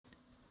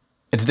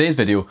In today's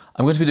video,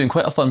 I'm going to be doing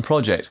quite a fun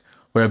project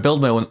where I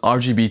build my own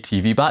RGB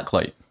TV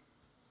backlight.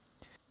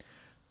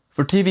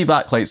 For TV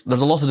backlights,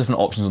 there's a lot of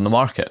different options on the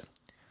market.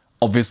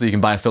 Obviously you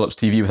can buy a Philips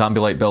TV with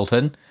Ambilight built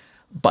in,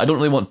 but I don't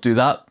really want to do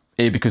that,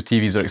 A, because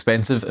TVs are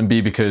expensive, and B,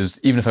 because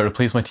even if I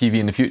replace my TV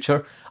in the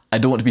future, I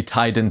don't want to be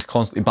tied into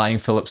constantly buying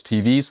Philips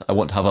TVs. I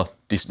want to have a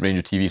decent range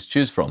of TVs to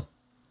choose from.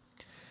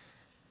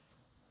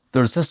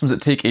 There are systems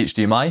that take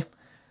HDMI,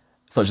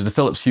 such as the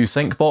Philips Hue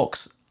Sync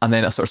box, and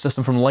then a sort of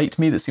system from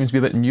LightMe that seems to be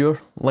a bit newer,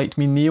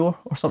 LightMe Neo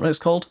or something it's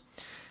called.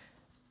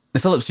 The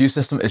Philips Hue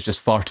system is just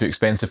far too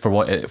expensive for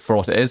what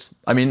it is.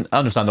 I mean, I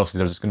understand obviously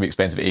there's going to be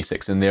expensive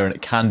ASICs in there and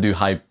it can do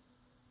high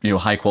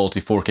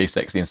quality 4K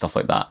 60 and stuff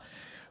like that.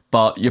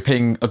 But you're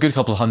paying a good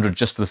couple of hundred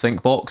just for the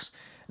sync box.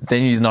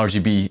 Then you need an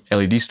RGB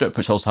LED strip,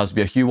 which also has to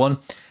be a Hue one.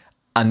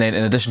 And then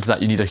in addition to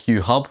that, you need a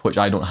Hue hub, which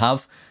I don't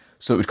have.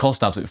 So it would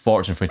cost an absolute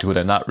fortune for me to go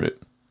down that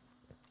route.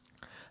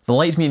 The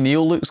LightMe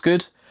Neo looks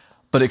good,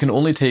 but it can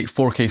only take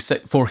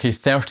 4K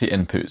 30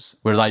 inputs,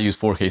 whereas I use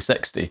 4K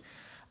 60.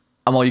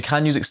 And while you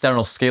can use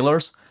external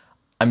scalers,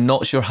 I'm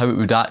not sure how it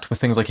would act with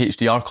things like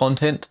HDR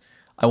content.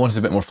 I wanted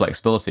a bit more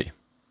flexibility.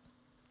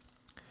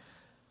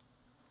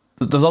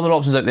 There's other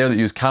options out there that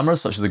use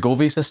cameras, such as the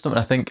Govee system and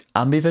I think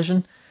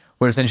Ambivision,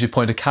 where essentially you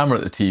point a camera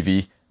at the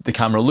TV, the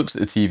camera looks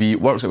at the TV,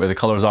 works out where the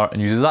colours are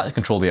and uses that to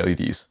control the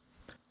LEDs.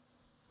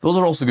 Those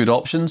are also good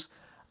options,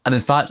 and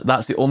in fact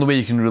that's the only way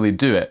you can really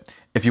do it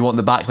if you want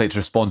the backlight to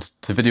respond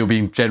to video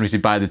being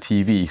generated by the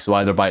TV, so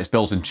either by its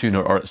built-in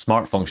tuner or its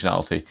smart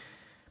functionality,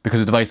 because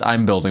the device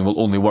I'm building will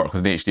only work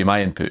with an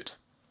HDMI input.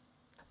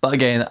 But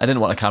again, I didn't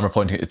want a camera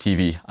pointing at the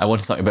TV, I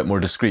wanted something a bit more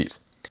discreet.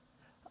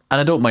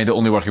 And I don't mind it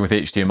only working with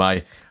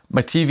HDMI.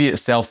 My TV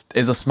itself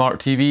is a smart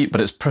TV,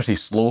 but it's pretty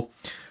slow,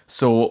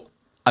 so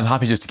I'm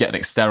happy just to get an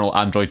external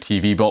Android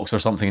TV box or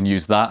something and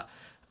use that.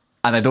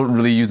 And I don't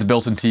really use the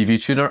built-in TV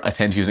tuner, I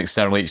tend to use an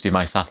external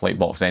HDMI satellite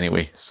box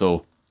anyway,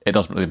 so it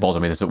doesn't really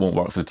bother me that it won't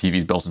work for the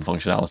TV's built-in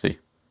functionality.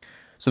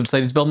 So I've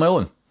decided to build my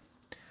own.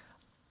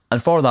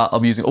 And for that, I'll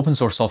be using open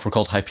source software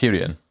called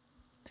Hyperion.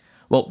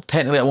 Well,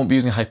 technically I won't be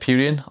using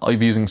Hyperion, I'll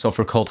be using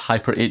software called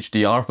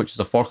HyperHDR, which is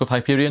a fork of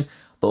Hyperion,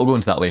 but we'll go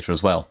into that later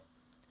as well.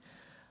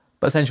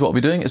 But essentially what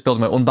I'll be doing is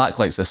building my own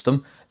backlight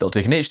system that'll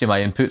take an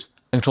HDMI input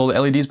and control the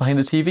LEDs behind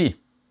the TV.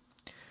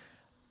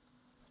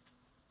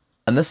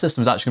 And this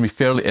system is actually going to be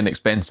fairly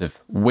inexpensive,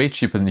 way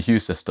cheaper than the Hue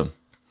system.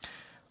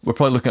 We're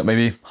probably looking at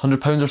maybe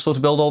 £100 or so to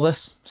build all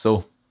this,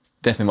 so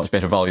definitely much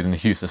better value than the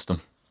Hue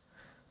system.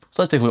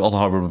 So let's take a look at all the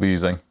hardware we'll be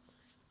using.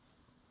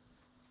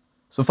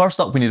 So first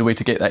up we need a way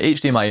to get that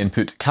HDMI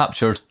input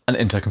captured and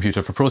into a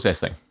computer for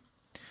processing.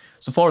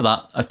 So for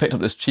that I've picked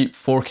up this cheap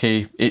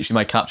 4K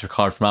HDMI capture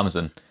card from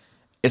Amazon.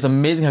 It's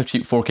amazing how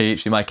cheap 4K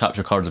HDMI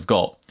capture cards have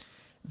got.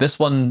 This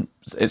one,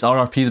 its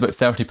RRP is about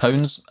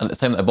 £30, and at the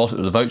time that I bought it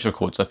there was a voucher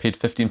code, so I paid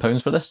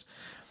 £15 for this.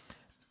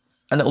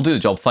 And it'll do the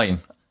job fine.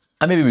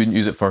 I maybe wouldn't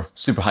use it for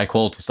super high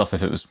quality stuff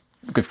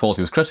if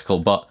quality was critical,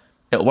 but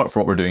it'll work for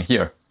what we're doing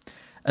here.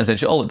 And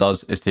essentially all it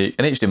does is take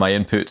an HDMI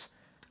input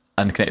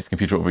and connects the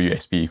computer over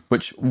USB,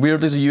 which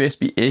weirdly is a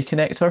USB-A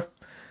connector.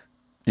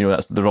 You know,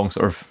 that's the wrong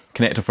sort of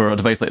connector for a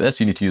device like this.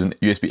 You need to use an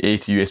USB-A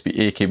to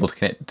USB-A cable to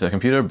connect to a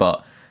computer,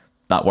 but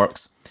that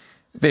works.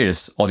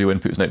 Various audio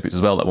inputs and outputs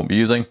as well that I won't be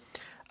using.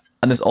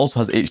 And this also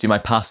has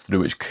HDMI pass-through,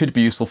 which could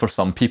be useful for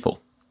some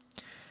people.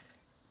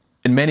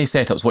 In many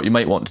setups, what you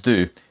might want to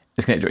do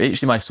is connect your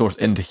HDMI source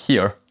into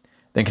here,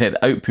 then connect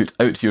the output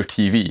out to your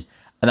TV,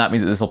 and that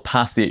means that this will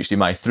pass the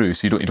HDMI through,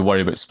 so you don't need to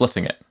worry about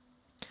splitting it.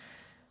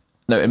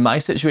 Now, in my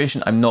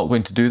situation, I'm not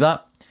going to do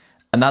that,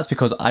 and that's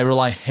because I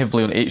rely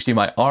heavily on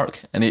HDMI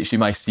ARC and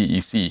HDMI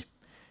CEC.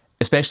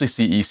 Especially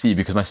CEC,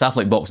 because my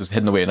satellite box is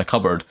hidden away in a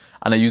cupboard,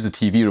 and I use the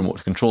TV remote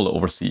to control it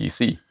over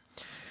CEC.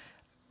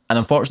 And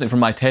unfortunately for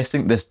my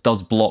testing, this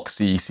does block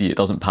CEC, it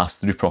doesn't pass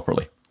through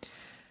properly.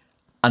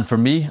 And for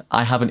me,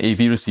 I have an AV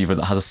receiver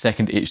that has a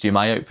second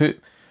HDMI output,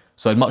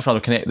 so I'd much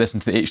rather connect this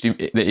into the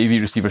AV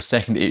receiver's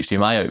second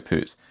HDMI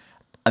output,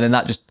 and then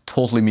that just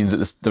totally means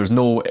that there's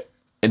no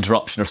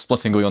interruption or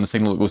splitting going on the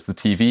signal that goes to the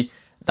TV,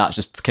 that's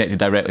just connected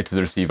directly to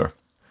the receiver.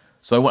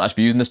 So I won't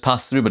actually be using this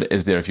pass-through, but it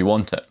is there if you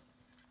want it.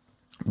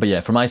 But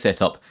yeah, for my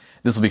setup,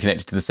 this will be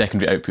connected to the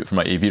secondary output from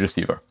my AV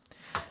receiver.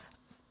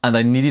 And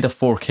I needed a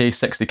 4K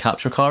 60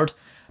 capture card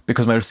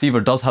because my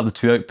receiver does have the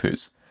two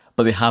outputs,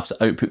 but they have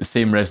to output the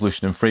same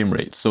resolution and frame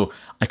rate. So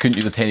I couldn't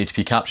use a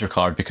 1080p capture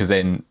card because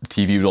then the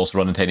TV would also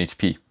run in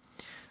 1080p.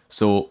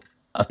 So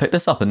I've picked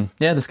this up and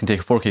yeah, this can take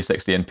a 4K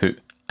 60 input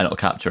and it'll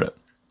capture it.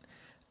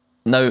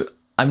 Now,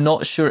 I'm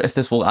not sure if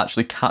this will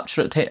actually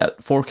capture it at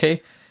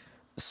 4K.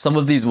 Some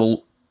of these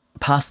will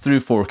pass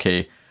through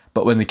 4K,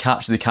 but when they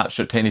capture at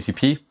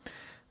 1080p.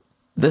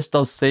 This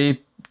does say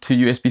to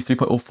USB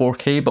 3.0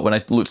 4K, but when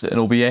I looked at it in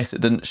OBS,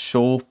 it didn't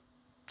show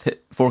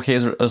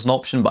 4K as an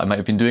option, but I might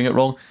have been doing it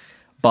wrong.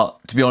 But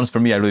to be honest, for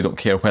me, I really don't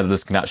care whether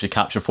this can actually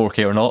capture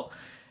 4K or not.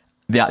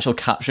 The actual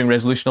capturing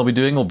resolution I'll be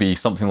doing will be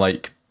something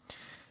like,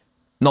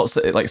 not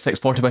like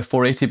 640 by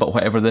 480, but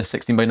whatever the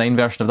 16 by 9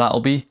 version of that will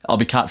be. I'll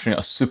be capturing at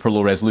a super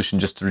low resolution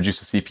just to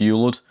reduce the CPU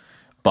load.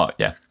 But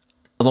yeah,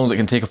 as long as it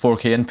can take a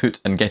 4K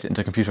input and get it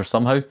into a computer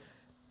somehow,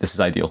 this is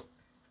ideal.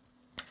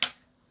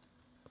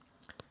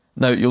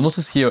 Now you'll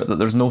notice here that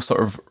there's no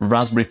sort of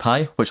Raspberry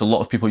Pi, which a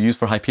lot of people use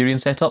for Hyperion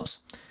setups,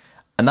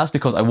 and that's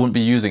because I won't be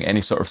using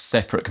any sort of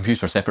separate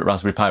computer, separate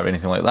Raspberry Pi or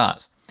anything like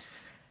that.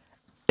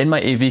 In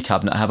my AV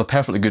cabinet I have a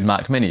perfectly good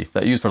Mac Mini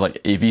that I use for like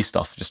AV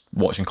stuff, just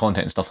watching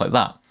content and stuff like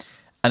that,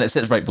 and it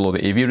sits right below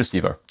the AV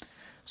receiver.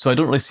 So I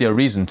don't really see a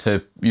reason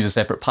to use a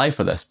separate Pi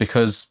for this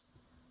because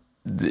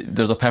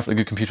there's a perfectly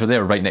good computer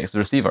there right next to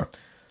the receiver.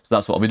 So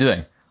that's what I'll be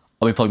doing.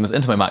 I'll be plugging this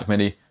into my Mac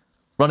Mini,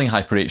 running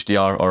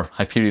HyperHDR or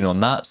Hyperion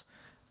on that,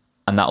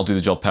 and that'll do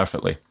the job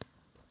perfectly.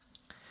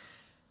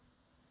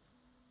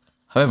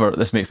 However,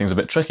 this makes things a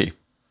bit tricky,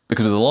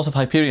 because with a lot of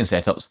Hyperion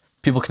setups,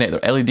 people connect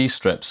their LED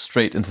strips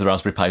straight into the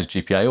Raspberry Pi's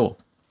GPIO.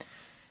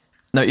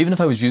 Now, even if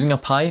I was using a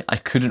Pi, I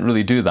couldn't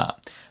really do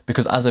that,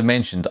 because as I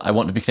mentioned, I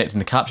want to be connecting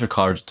the capture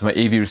card to my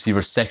AV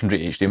receiver's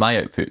secondary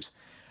HDMI output.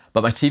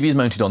 But my TV is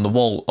mounted on the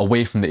wall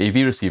away from the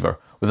AV receiver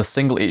with a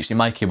single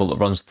HDMI cable that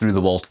runs through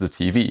the wall to the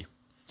TV.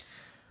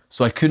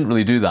 So I couldn't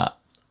really do that.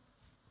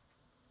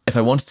 If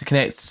I wanted to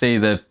connect, say,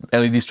 the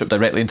LED strip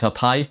directly into a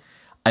Pi,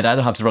 I'd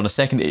either have to run a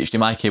second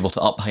HDMI cable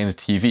to up behind the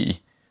TV,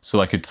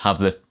 so I could have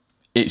the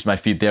HDMI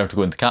feed there to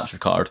go into the capture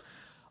card,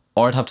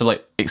 or I'd have to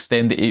like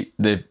extend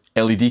the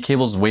LED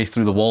cables way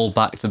through the wall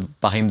back to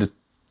behind the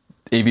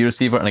AV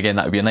receiver, and again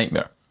that would be a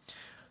nightmare.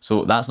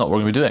 So that's not what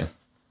we're going to be doing.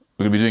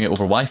 We're going to be doing it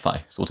over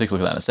Wi-Fi, so we'll take a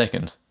look at that in a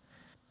second.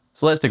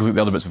 So let's take a look at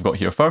the other bits we've got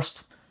here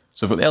first.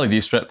 So we've got the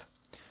LED strip.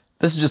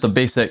 This is just a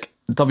basic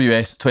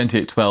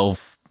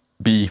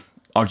WS2812B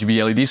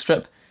RGB LED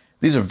strip.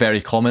 These are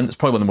very common, it's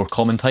probably one of the more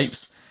common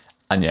types.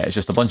 And yeah, it's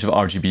just a bunch of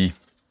RGB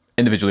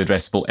individually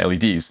addressable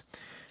LEDs.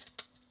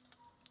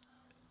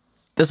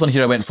 This one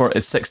here I went for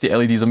is 60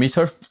 LEDs a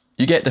meter.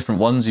 You get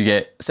different ones, you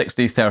get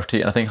 60,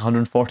 30 and I think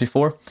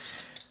 144.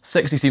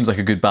 60 seems like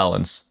a good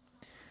balance.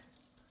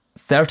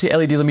 30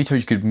 LEDs a meter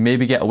you could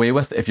maybe get away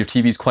with if your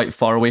TV is quite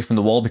far away from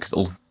the wall because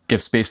it'll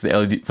give space for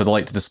the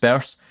light to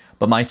disperse,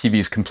 but my TV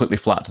is completely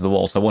flat to the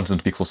wall so I wanted them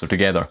to be closer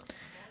together.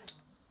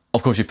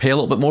 Of course you pay a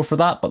little bit more for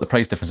that, but the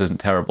price difference isn't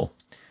terrible.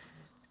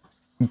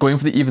 Going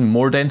for the even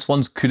more dense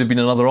ones could have been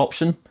another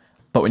option,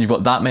 but when you've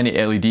got that many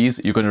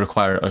LEDs, you're going to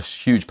require a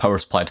huge power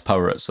supply to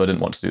power it, so I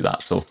didn't want to do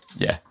that. So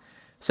yeah,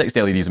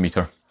 60 LEDs a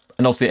meter.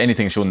 And obviously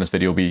anything shown in this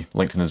video will be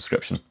linked in the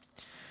description.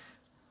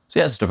 So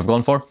yeah, that's the strip I've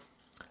gone for.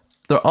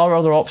 There are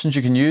other options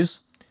you can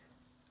use.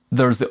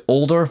 There's the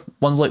older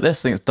ones like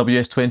this, I think it's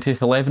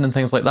WS2811 and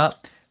things like that,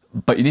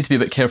 but you need to be a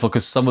bit careful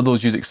because some of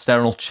those use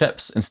external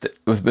chips.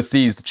 With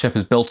these, the chip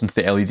is built into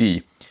the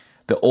LED.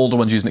 The older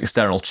ones use an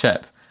external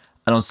chip.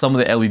 And on some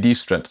of the LED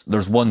strips,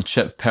 there's one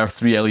chip per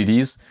 3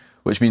 LEDs,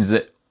 which means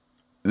that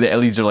the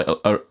LEDs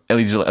are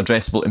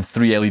addressable in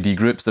 3 LED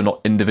groups, they're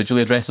not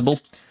individually addressable.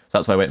 So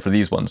that's why I went for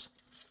these ones.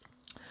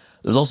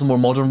 There's also more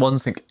modern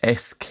ones, I think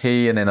SK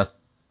and then I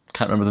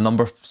can't remember the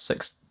number,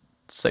 6,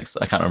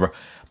 I can't remember,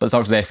 but it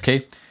starts with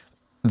SK.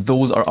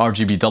 Those are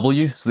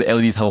RGBW, so the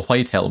LEDs have a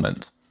white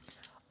element.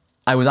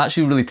 I was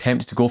actually really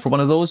tempted to go for one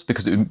of those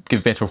because it would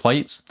give better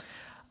whites.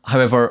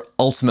 However,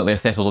 ultimately I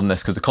settled on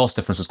this because the cost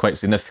difference was quite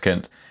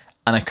significant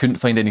and I couldn't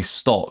find any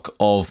stock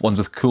of ones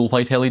with cool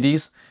white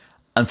LEDs.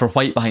 And for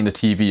white behind the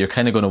TV, you're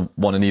kind of going to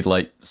want to need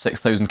like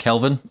 6,000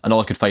 Kelvin, and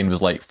all I could find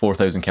was like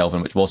 4,000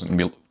 Kelvin, which wasn't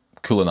going to be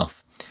cool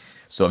enough.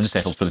 So I've just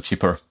settled for the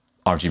cheaper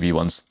RGB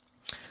ones.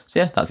 So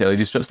yeah, that's the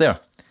LED strips there.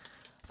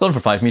 I've gone for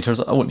 5 meters,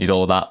 I won't need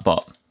all of that,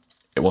 but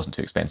it wasn't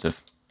too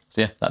expensive.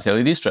 So yeah, that's the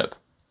LED strip.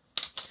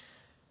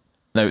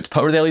 Now to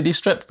power the LED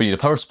strip, we need a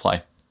power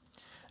supply.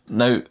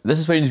 Now this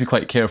is where you need to be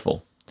quite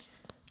careful.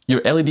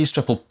 Your LED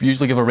strip will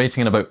usually give a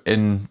rating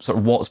in sort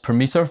of watts per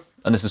meter,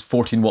 and this is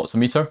 14 watts a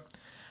meter.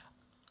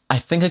 I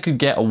think I could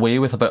get away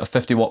with about a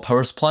 50 watt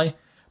power supply,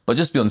 but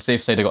just to be on the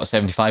safe side I got a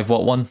 75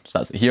 watt one, so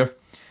that's it here.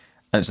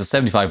 And it's a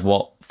 75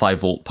 watt 5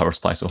 volt power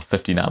supply, so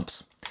 15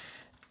 amps.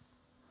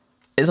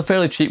 It's a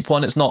fairly cheap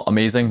one, it's not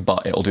amazing,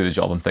 but it'll do the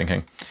job I'm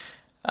thinking.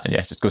 And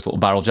yeah, just goes to a little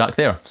barrel jack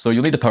there. So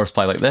you'll need a power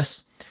supply like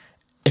this.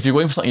 If you're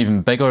going for something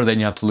even bigger, then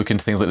you have to look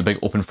into things like the big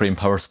open frame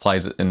power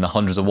supplies in the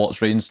hundreds of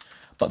watts range.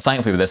 But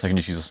thankfully with this I can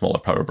just use a smaller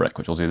power brick,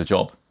 which will do the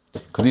job.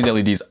 Because these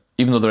LEDs,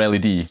 even though they're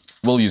LED,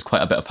 will use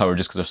quite a bit of power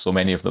just because there's so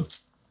many of them.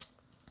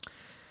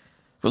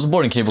 We've got some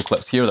boring cable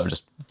clips here that are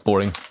just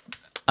boring.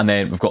 And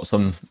then we've got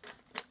some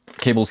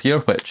cables here,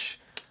 which,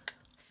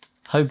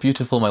 how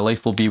beautiful my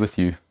life will be with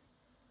you.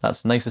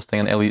 That's the nicest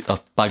thing a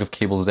bag of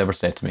cables has ever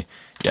said to me.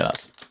 Yeah,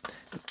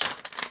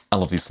 I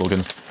love these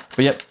slogans.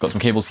 But yep, got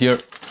some cables here,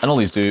 and all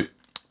these do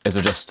is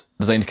they're just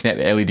designed to connect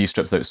the LED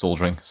strips without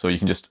soldering. So you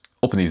can just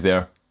open these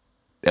there,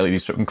 the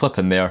LED strip can clip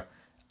in there,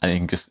 and you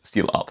can just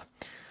seal it up.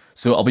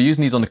 So I'll be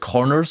using these on the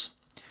corners.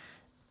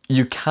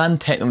 You can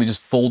technically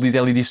just fold these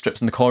LED strips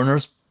in the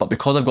corners, but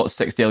because I've got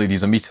 60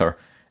 LEDs a meter,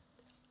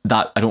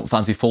 that I don't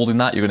fancy folding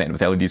that. You're going to end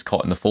up with LEDs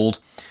caught in the fold.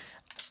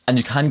 And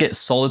you can get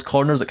solid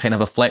corners that kind of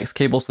have a flex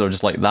cable, so they're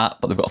just like that,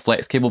 but they've got a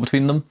flex cable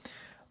between them,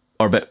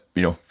 or a bit,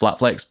 flat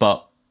flex,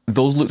 but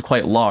those looked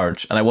quite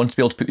large, and I wanted to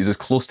be able to put these as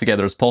close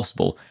together as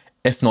possible,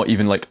 if not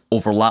even like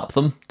overlap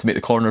them to make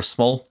the corners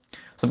small.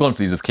 So I've gone for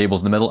these with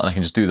cables in the middle, and I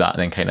can just do that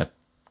and then kind of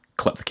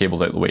clip the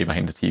cables out of the way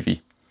behind the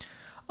TV.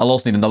 I'll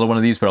also need another one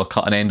of these where I'll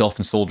cut an end off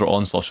and solder it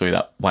on, so I'll show you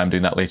that why I'm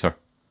doing that later.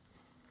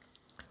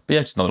 But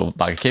yeah, just another little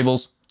bag of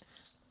cables.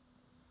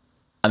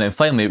 And then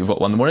finally, we've got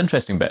one of the more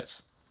interesting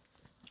bits.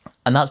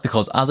 And that's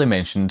because, as I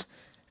mentioned,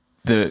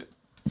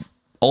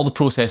 all the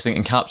processing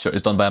and capture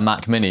is done by a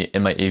Mac Mini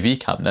in my AV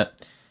cabinet,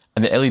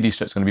 and the LED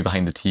strip's going to be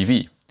behind the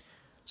TV.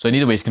 So I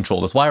need a way to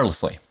control this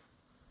wirelessly.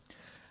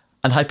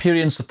 And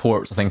Hyperion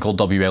supports a thing called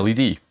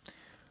WLED.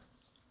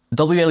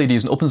 WLED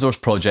is an open source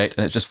project,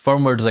 and it's just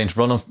firmware designed to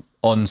run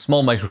on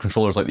small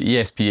microcontrollers like the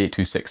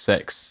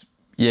ESP8266,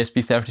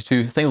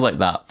 ESP32, things like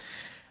that,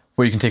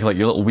 where you can take like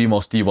your little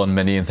Wemos D1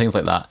 Mini and things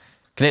like that,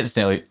 connect it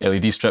to an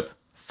LED strip,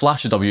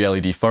 flash a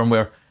WLED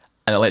firmware,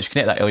 and it lets you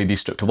connect that LED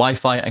strip to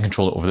Wi-Fi and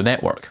control it over the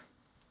network.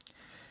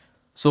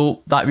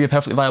 So that would be a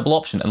perfectly viable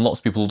option, and lots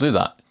of people will do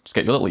that. Just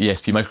get your little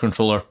ESP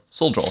microcontroller,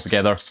 solder it all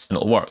together, and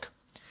it'll work.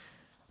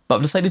 But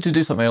I've decided to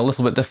do something a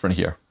little bit different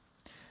here.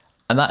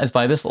 And that is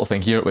by this little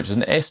thing here, which is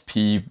an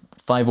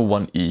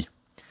SP501e.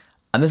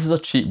 And this is a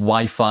cheap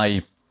Wi-Fi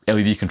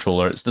LED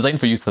controller. It's designed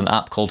for use with an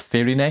app called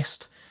Fairy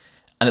Nest.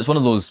 And it's one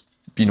of those,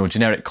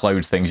 generic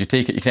cloud things. You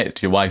take it, you connect it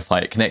to your Wi-Fi,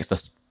 it connects to a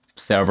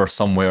server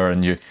somewhere,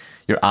 and your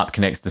app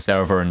connects to the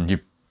server, and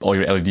all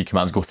your LED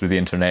commands go through the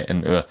internet,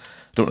 and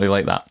don't really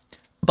like that.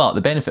 But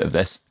the benefit of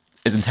this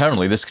is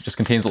internally, this just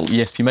contains a little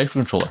ESP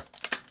microcontroller.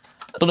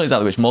 I don't know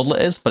exactly which model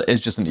it is, but it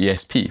is just an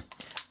ESP.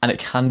 And it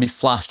can be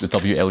flashed with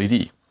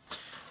WLED.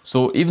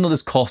 So even though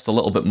this costs a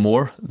little bit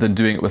more than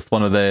doing it with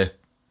one of the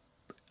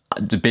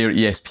bare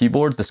ESP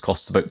boards, this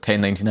costs about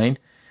 $10.99.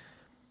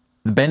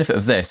 The benefit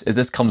of this is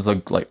this comes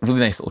with a really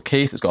nice little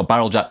case. It's got a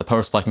barrel jack the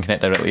power supply can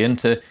connect directly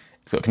into.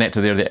 It's got a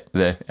connector there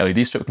the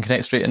LED strip can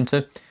connect straight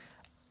into.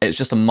 It's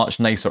just a much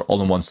nicer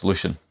all-in-one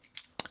solution.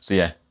 So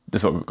yeah, this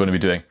is what we're going to be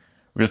doing.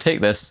 We're going to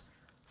take this,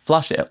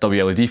 flash it up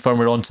WLED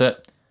firmware onto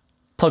it,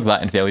 plug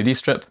that into the LED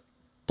strip,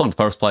 plug the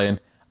power supply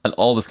in, and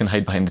all this can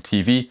hide behind the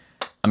TV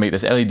and make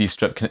this LED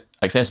strip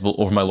accessible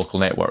over my local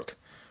network.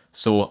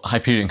 So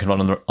Hyperion can run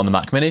on the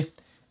Mac Mini,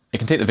 it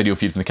can take the video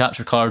feed from the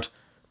capture card,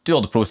 do all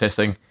the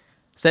processing,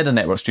 send a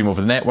network stream over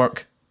the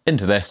network,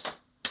 into this,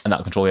 and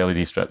that'll control the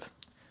LED strip.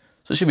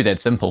 So it should be dead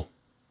simple.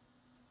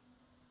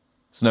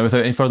 So now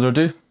without any further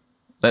ado,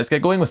 let's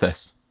get going with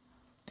this.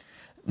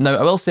 Now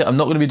I will say I'm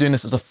not going to be doing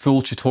this as a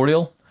full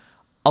tutorial.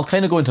 I'll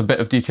kind of go into a bit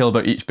of detail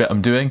about each bit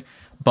I'm doing,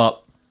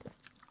 but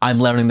I'm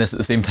learning this at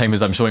the same time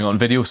as I'm showing it on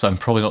video, so I'm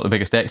probably not the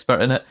biggest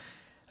expert in it.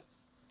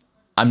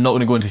 I'm not going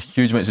to go into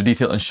huge amounts of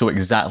detail and show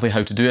exactly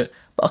how to do it,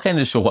 but I'll kind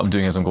of just show what I'm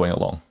doing as I'm going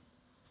along.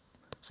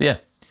 So yeah,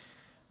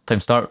 time to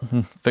start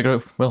and figure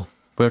out, well,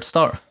 where to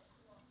start.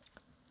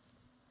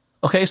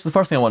 Okay, so the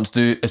first thing I want to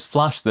do is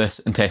flash this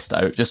and test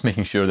it out, just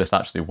making sure this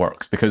actually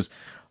works, because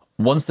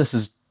once this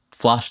is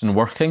flashed and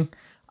working,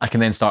 I can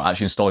then start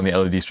actually installing the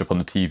LED strip on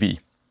the TV.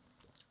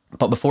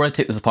 But before I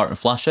take this apart and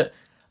flash it,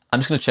 I'm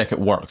just going to check it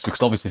works,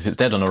 because obviously if it's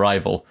dead on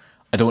arrival,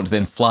 I don't want to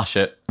then flash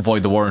it,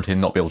 void the warranty and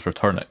not be able to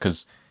return it,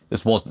 because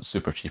this wasn't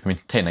super cheap. I mean,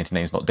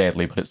 $10.99 is not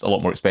deadly, but it's a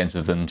lot more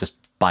expensive than just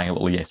buying a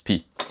little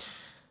ESP.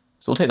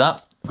 So we'll take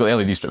that, we've got the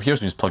LED strip here,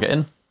 so we just plug it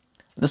in.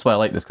 This is why I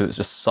like this, because it's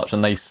just such a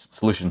nice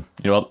solution.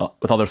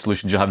 With other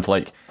solutions you're having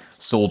to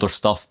solder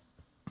stuff,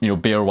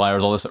 bare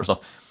wires, all this sort of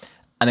stuff.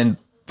 And then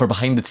for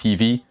behind the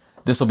TV,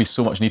 this will be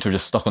so much neater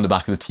just stuck on the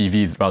back of the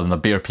TV rather than a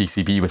bare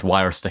PCB with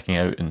wires sticking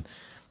out, and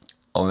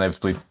I'll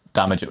inevitably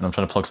damage it when I'm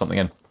trying to plug something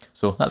in.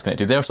 So that's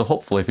connected there, so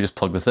hopefully if we just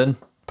plug this in,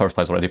 power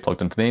supply's already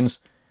plugged into the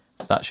mains,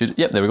 that should,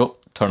 yep, there we go,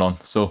 turn on.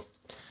 So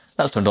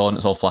that's turned on,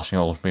 it's all flashing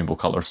all rainbow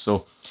colours.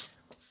 So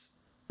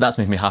that's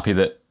making me happy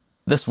that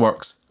this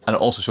works, and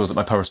it also shows that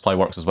my power supply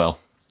works as well.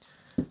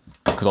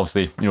 Because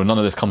obviously, none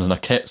of this comes in a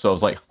kit, so I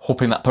was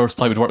hoping that power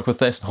supply would work with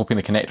this, and hoping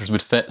the connectors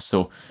would fit,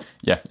 so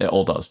yeah, it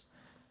all does.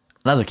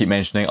 And as I keep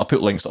mentioning, I'll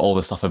put links to all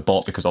the stuff I've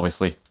bought, because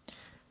obviously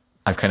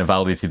I've kind of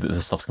validated that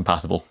this stuff's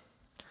compatible.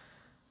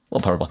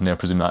 Little power button there,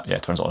 presume that, yeah,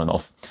 turns it on and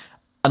off.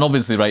 And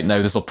obviously right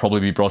now this will probably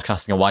be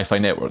broadcasting a Wi-Fi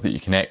network that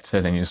you connect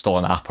to, then you install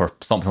an app or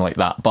something like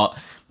that, but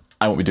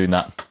I won't be doing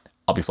that.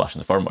 I'll be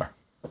flashing the firmware.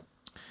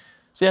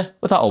 So yeah,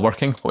 with that all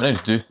working, what we now need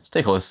to do is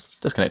take all this,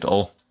 disconnect it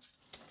all,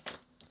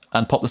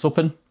 and pop this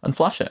open and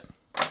flash it.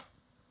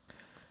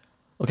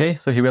 Okay,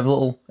 so here we have the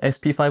little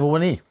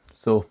SP501e.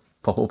 So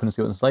pop it open and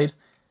see what's inside.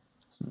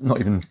 It's not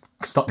even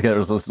stuck together,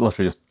 it's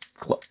literally just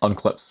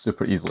unclips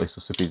super easily,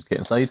 so super easy to get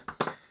inside.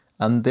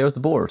 And there's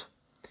the board.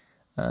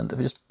 And if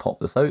we just pop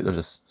this out, there's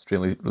just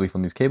strain relief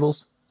on these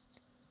cables.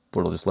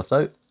 Board will just lift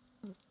out.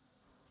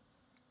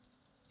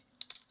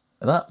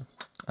 Like that.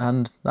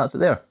 And that's it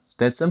there. It's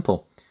dead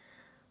simple.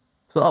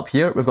 So up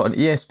here, we've got an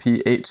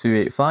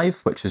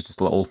ESP8285, which is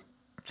just a little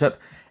chip.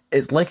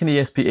 It's like an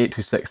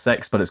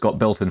ESP8266, but it's got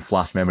built-in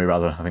flash memory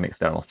rather than having an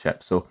external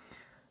chip. So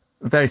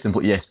very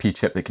simple ESP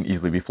chip that can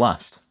easily be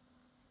flashed.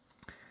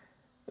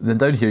 Then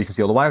down here, you can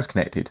see all the wires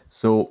connected.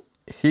 So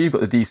here you've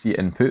got the DC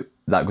input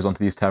that goes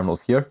onto these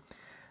terminals here.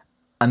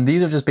 And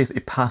these are just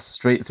basically passed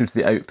straight through to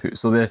the output.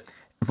 So the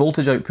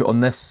voltage output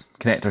on this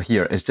connector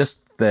here is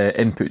just the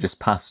input just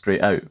passed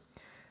straight out.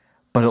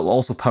 but it'll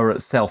also power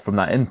itself from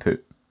that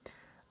input.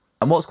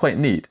 And what's quite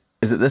neat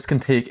is that this can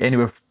take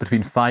anywhere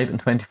between 5 and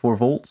 24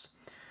 volts.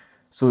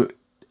 So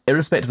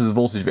irrespective of the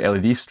voltage of your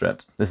LED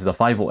strip, this is a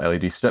 5 volt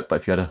LED strip, but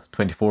if you had a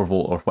 24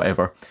 volt or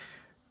whatever,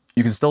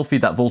 you can still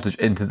feed that voltage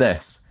into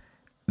this.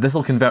 This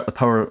will convert the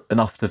power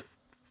enough to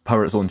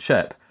power its own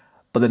chip,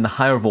 but then the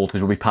higher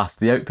voltage will be passed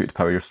to the output to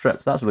power your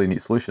strip. So that's a really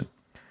neat solution.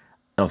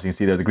 And obviously you can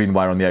see there's a green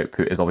wire on the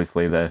output is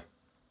obviously the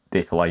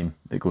data line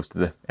that goes to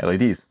the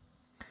LEDs.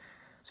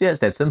 So yeah, it's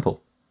dead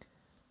simple.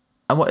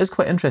 And what is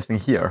quite interesting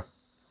here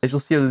is you'll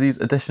see there's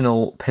these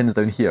additional pins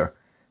down here,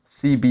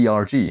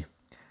 CBRG.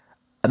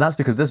 And that's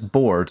because this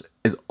board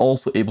is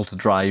also able to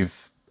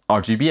drive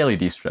RGB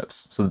LED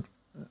strips. So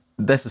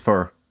this is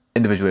for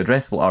individually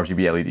addressable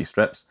RGB LED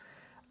strips,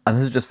 and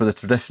this is just for the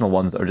traditional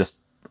ones that are just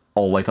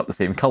all light up the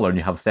same colour, and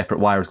you have separate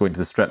wires going to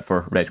the strip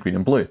for red, green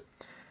and blue.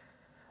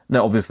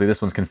 Now obviously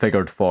this one's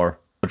configured for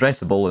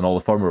addressable, and all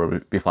the firmware will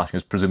be flashing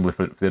is presumably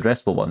for the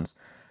addressable ones.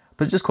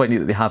 But it's just quite neat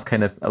that they have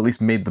kind of at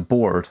least made the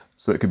board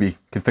so it could be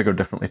configured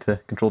differently to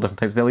control different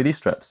types of LED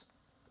strips.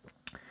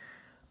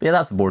 But yeah,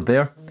 that's the board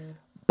there.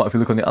 But if you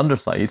look on the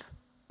underside,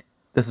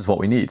 this is what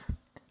we need.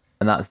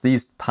 And that's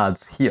these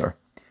pads here,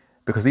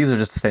 because these are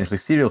just essentially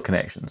serial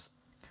connections.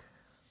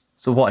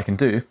 So what I can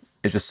do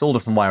is just solder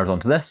some wires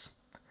onto this,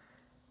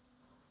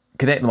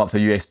 connect them up to a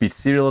USB to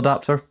serial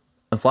adapter,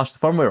 and flash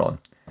the firmware on.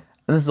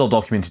 And this is all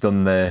documented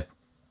on the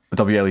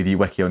WLED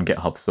wiki on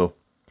GitHub, so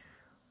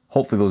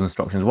hopefully those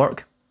instructions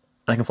work,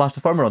 and I can flash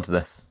the firmware onto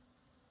this.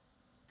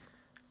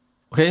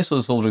 Okay, so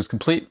the soldering is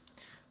complete.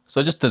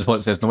 So I just did what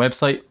it says on the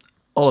website.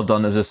 All I've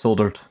done is just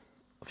soldered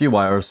a few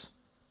wires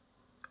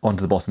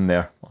onto the bottom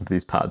there, onto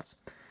these pads.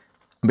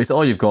 And basically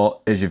all you've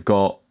got is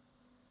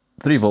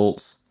 3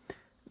 volts.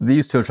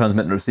 These two are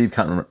transmit and receive,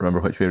 can't remember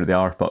which way they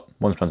are, but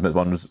one's transmit,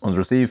 one's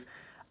receive.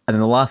 And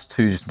then the last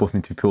two just both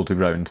need to be pulled to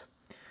ground.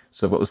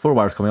 So I've got those 4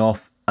 wires coming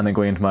off and then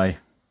going into my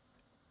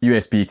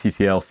USB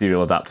TTL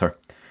serial adapter.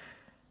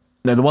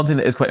 Now the one thing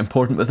that is quite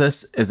important with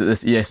this is that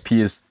this ESP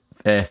is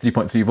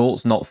 3.3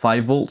 volts, not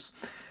 5 volts.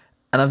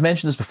 And I've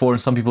mentioned this before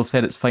and some people have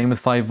said it's fine with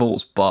 5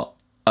 volts, but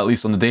at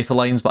least on the data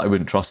lines, but I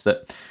wouldn't trust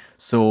it.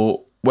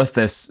 So with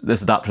this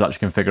adapter is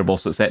actually configurable,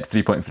 so it's set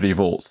to 3.3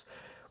 volts,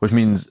 which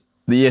means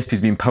the ESP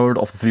is being powered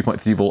off the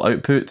 3.3 volt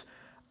output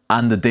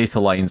and the data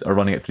lines are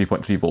running at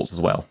 3.3 volts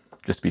as well,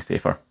 just to be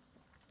safer.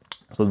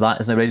 So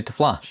that is now ready to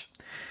flash.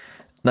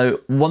 Now,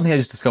 one thing I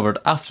just discovered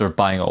after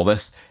buying all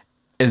this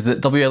is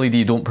that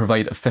WLED don't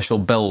provide official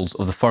builds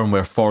of the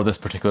firmware for this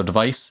particular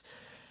device.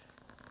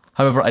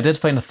 However, I did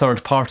find a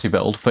third-party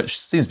build, which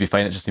seems to be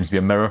fine, it just seems to be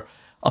a mirror.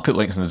 I'll put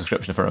links in the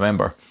description if I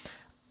remember.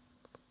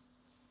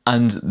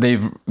 And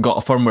they've got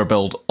a firmware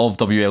build of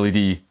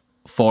WLED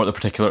for the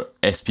particular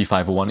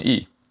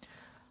SP501e.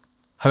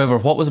 However,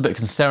 what was a bit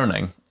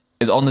concerning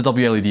is on the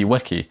WLED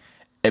wiki,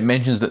 it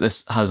mentions that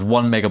this has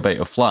 1 megabyte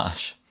of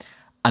flash,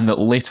 and that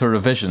later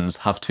revisions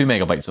have 2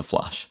 megabytes of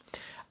flash.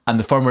 And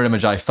the firmware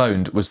image I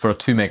found was for a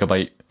 2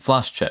 megabyte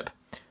flash chip.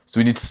 So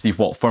we need to see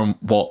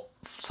what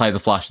size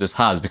of flash this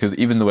has, because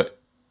even though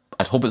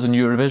I'd hope it's a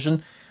new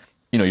revision,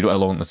 you know, you don't know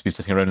how long this will be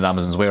sitting around in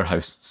Amazon's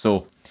warehouse.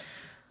 So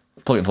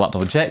plug it into the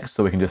laptop and check,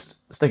 so we can just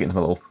stick it into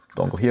my little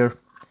dongle here,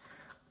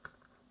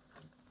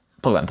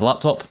 plug that into the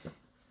laptop,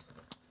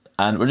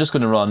 and we're just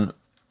going to run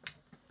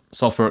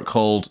software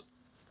called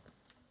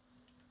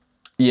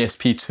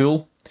ESP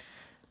Tool.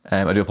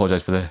 I do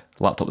apologise for the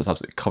laptop that's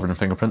absolutely covered in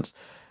fingerprints,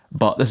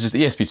 but this is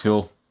just ESP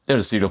Tool.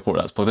 There's a serial port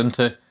that's plugged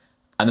into,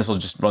 and this will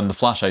just run the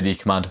flash ID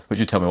command, which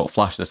will tell me what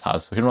flash this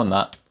has. So we can run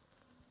that.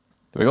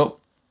 There we go.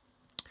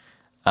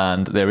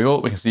 And there we go.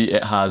 We can see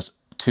it has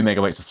 2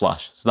 megabytes of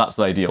flash. So that's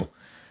the ideal.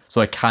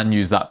 So I can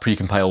use that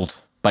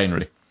pre-compiled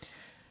binary.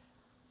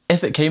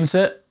 If it came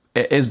to it,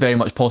 it is very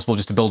much possible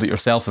just to build it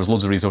yourself. There's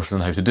loads of resources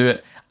on how to do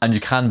it, and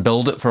you can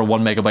build it for a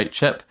 1 megabyte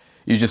chip.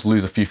 You just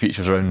lose a few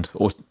features around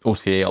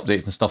OTA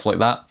updates and stuff like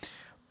that.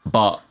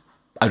 But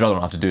I'd rather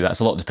not have to do that. It's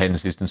a lot of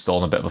dependencies to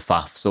install and a bit of a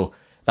faff. So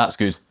that's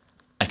good.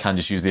 I can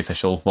just use the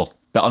official, well,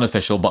 the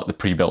unofficial, but the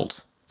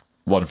pre-built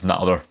one from that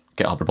other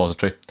GitHub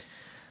repository.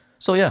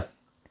 So yeah,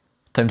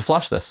 time to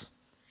flash this.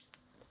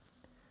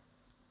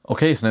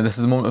 Okay, so now this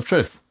is the moment of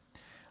truth.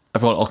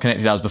 I've got it all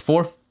connected as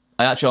before.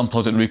 I actually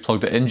unplugged it and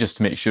replugged it in just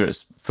to make sure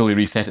it's fully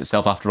reset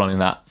itself after running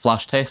that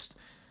flash test.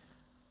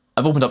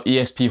 I've opened up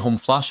ESP Home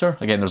Flasher.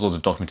 Again, there's loads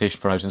of documentation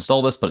for how to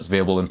install this, but it's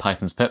available in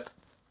Python's pip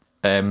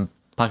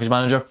package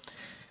manager.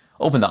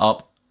 Open that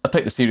up. I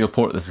picked the serial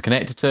port this is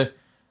connected to,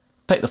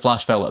 pick the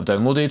flash file that I've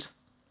downloaded,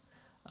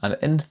 and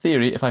in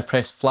theory, if I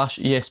press flash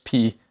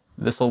ESP,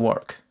 this will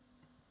work.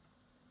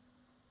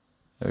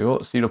 There we go,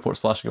 serial port's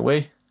flashing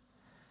away.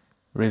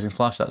 Raising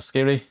flash, that's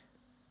scary.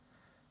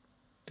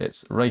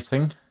 It's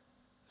writing.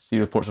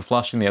 Serial ports are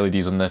flashing, the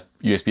LEDs on the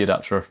USB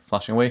adapter are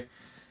flashing away.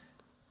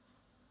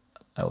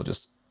 I will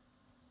just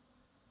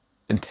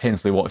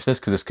intensely watch this,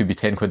 because this could be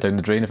 10 quid down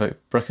the drain if I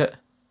brick it.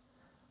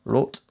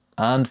 Wrote,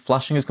 and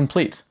flashing is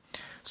complete.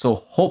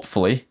 So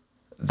hopefully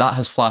that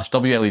has flashed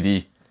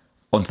WLED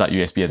onto that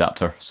USB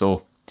adapter.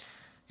 So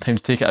time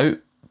to take it out,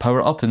 power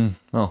it up, and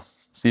well,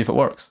 see if it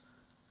works.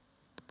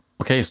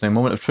 Okay, so now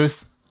moment of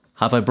truth.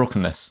 Have I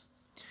broken this?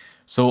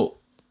 So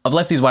I've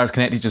left these wires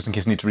connected just in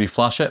case I need to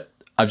reflash it.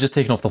 I've just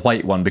taken off the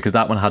white one because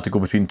that one had to go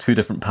between two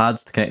different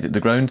pads to connect it to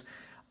ground,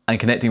 and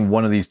connecting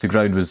one of these to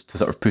ground was to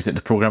sort of put it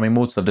into programming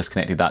mode, so I've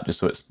disconnected that just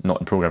so it's not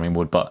in programming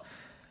mode, but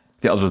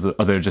the others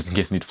are there just in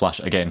case I need to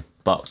flash it again.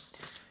 But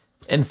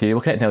in theory,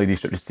 we'll connect an LED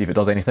strip just to see if it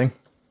does anything.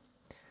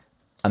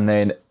 And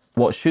then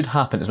what should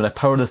happen is when I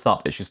power this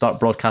up, it should start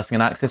broadcasting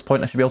an access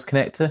point I should be able to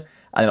connect to, and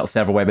then it'll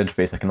serve a web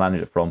interface I can manage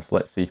it from. So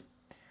let's see.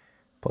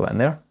 Put that in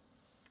there.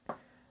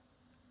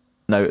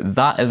 Now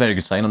that is a very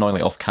good sign,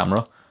 annoyingly off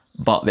camera,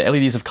 but the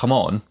LEDs have come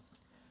on,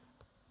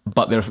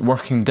 but they're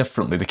working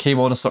differently. They came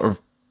on a sort of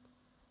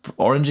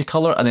orangey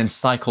colour and then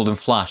cycled and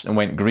flashed and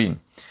went green.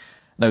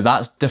 Now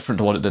that's different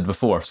to what it did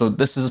before. So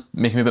this is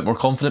making me a bit more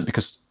confident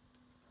because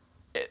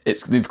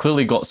they've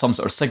clearly got some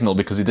sort of signal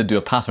because they did do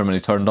a pattern when they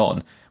turned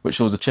on, which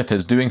shows the chip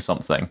is doing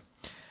something.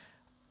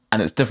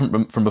 And it's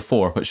different from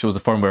before, which shows the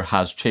firmware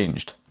has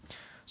changed.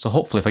 So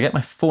hopefully if I get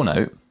my phone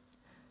out,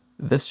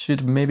 this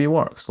should maybe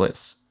work. So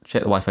let's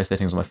check the Wi-Fi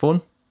settings on my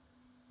phone.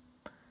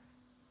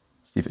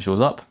 See if it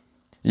shows up.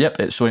 Yep,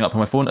 it's showing up on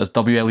my phone as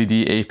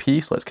WLED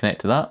AP, so let's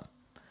connect to that.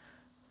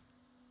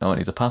 Now it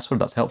needs a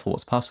password, that's helpful.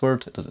 What's the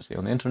password? It doesn't say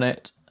on the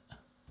internet.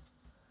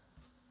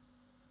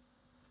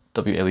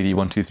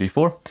 WLED1234.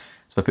 So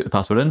if I put the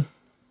password in,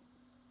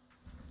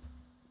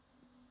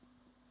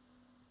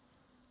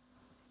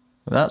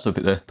 like that, so I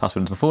put the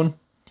password into my phone,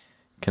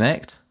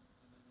 connect,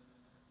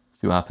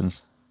 see what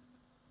happens.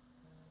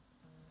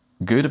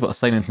 Good, I've got a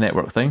sign into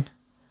network thing,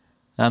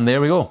 and there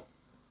we go.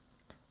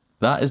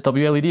 That is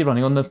WLED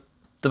running on the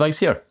device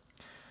here.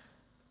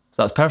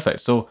 So that's perfect.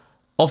 So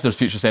obviously there's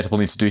future setup I'll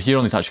need to do here.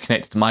 I'll need to actually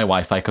connect it to my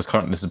Wi-Fi because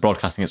currently this is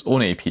broadcasting its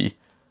own AP.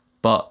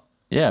 But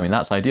yeah, I mean,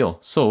 that's ideal.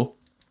 So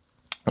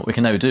what we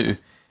can now do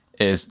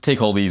is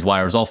take all these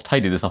wires off,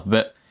 tidy this up a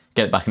bit,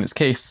 get it back in its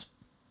case,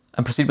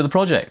 and proceed with the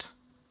project.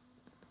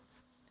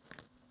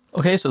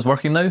 Okay, so it's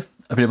working now.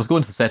 I've been able to go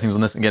into the settings on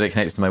this and get it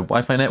connected to my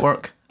Wi-Fi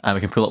network, and we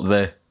can pull up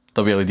the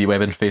WLED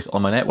web interface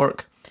on my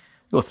network,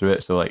 go through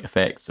it, so like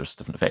effects, there's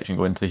different effects you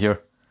can go into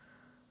here.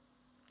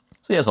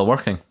 So yeah, it's all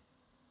working.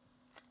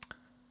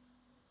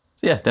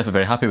 So yeah, definitely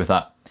very happy with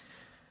that.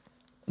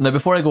 Now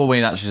before I go away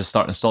and actually just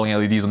start installing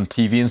LEDs on the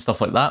TV and stuff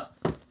like that,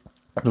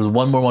 there's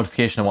one more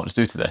modification I want to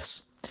do to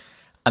this,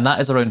 and that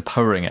is around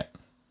powering it.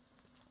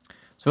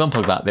 So we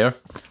unplug that there.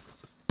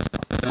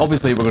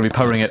 Obviously we're going to be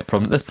powering it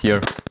from this here,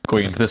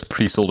 going into this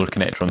pre-soldered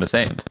connector on this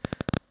end.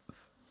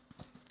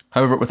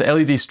 However, with the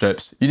LED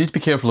strips, you need to be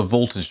careful of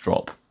voltage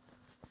drop.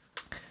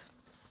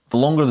 The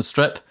longer the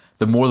strip,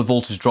 the more the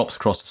voltage drops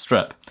across the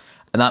strip.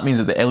 And that means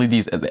that the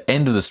LEDs at the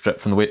end of the strip,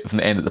 from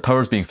the end that the power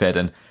is being fed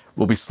in,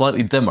 will be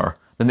slightly dimmer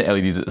than the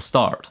LEDs at the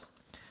start.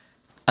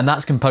 And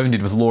that's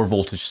compounded with lower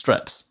voltage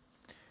strips.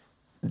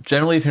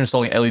 Generally, if you're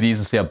installing LEDs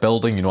in, say, a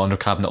building, you know, under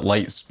cabinet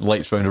lights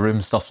around a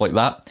room, stuff like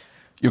that,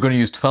 you're going to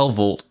use 12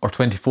 volt or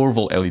 24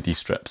 volt LED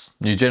strips.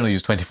 You generally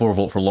use 24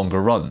 volt for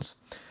longer runs.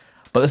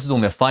 But this is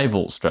only a 5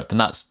 volt strip, and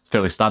that's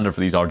fairly standard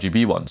for these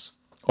RGB ones,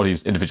 or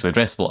these individually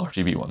addressable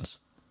RGB ones.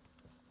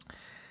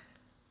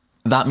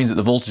 That means that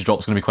the voltage drop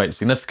is going to be quite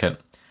significant.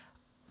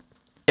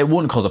 It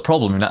won't cause a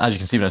problem. I mean, as you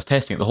can see when I was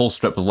testing it, the whole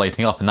strip was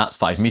lighting up, and that's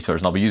 5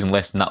 meters, and I'll be using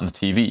less than that on the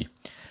TV.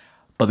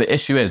 But the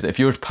issue is that if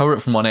you were to power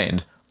it from one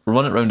end,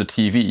 run it around a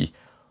TV,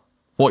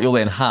 what you'll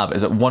then have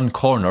is at one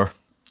corner,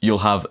 you'll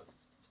have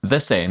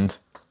this end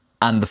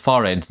and the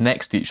far end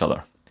next to each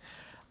other.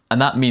 And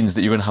that means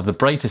that you're going to have the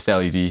brightest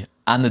LED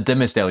and the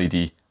dimmest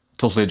LED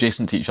totally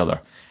adjacent to each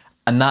other.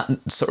 And that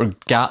sort of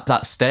gap,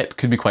 that step,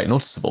 could be quite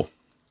noticeable.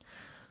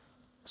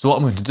 So what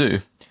I'm going to do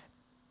is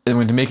I'm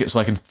going to make it so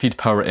I can feed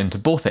power into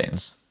both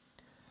ends.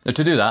 Now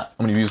to do that,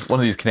 I'm going to use one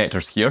of these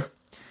connectors here.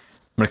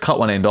 I'm going to cut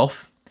one end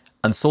off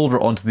and solder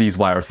it onto these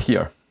wires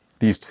here.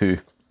 These two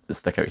that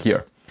stick out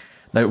here.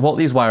 Now what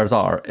these wires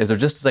are is they're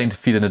just designed to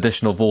feed an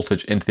additional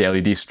voltage into the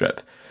LED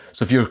strip.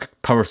 So if your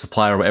power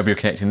supply or whatever you're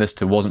connecting this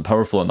to wasn't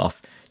powerful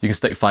enough, you can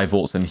stick 5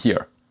 volts in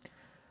here.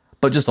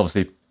 But just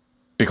obviously,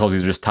 because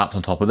these are just tapped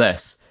on top of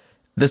this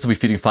will be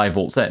feeding 5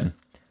 volts in,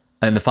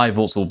 and the 5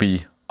 volts will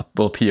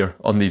appear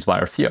on these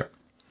wires here.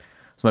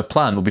 So my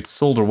plan will be to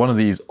solder one of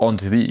these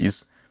onto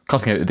these,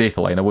 cutting out the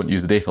data line. I won't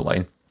use the data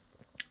line,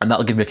 and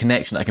that'll give me a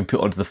connection I can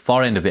put onto the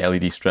far end of the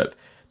LED strip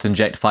to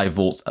inject 5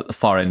 volts at the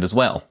far end as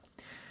well.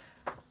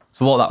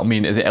 So what that'll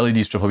mean is the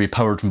LED strip will be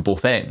powered from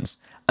both ends,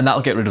 and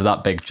that'll get rid of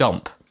that big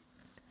jump.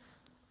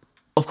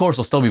 Of course,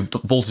 there'll still be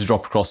voltage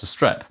drop across the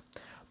strip,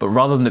 but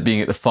rather than it being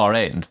at the far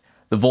end,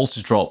 the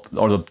voltage drop,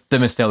 or the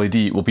dimmest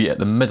LED, will be at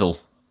the middle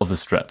of the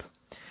strip.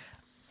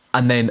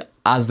 And then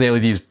as the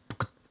LEDs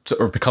sort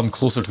of become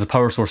closer to the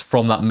power source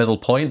from that middle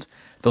point,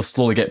 they'll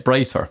slowly get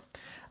brighter.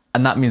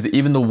 And that means that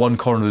even though one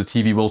corner of the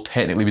TV will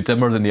technically be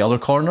dimmer than the other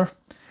corner,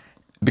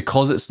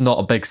 because it's not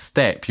a big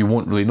step, you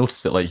won't really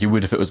notice it like you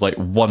would if it was like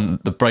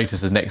the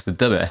brightest is next to the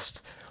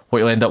dimmest. What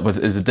you'll end up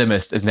with is the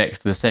dimmest is next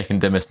to the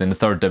second dimmest, and then the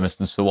third dimmest,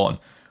 and so on.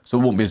 So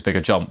it won't be as big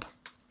a jump.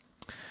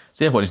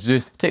 So yeah, what I need to do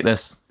is take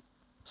this,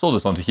 solder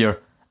this onto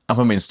here, and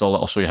when we install it,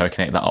 I'll show you how I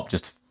connect that up,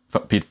 just to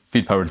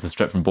feed power into the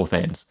strip from both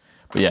ends.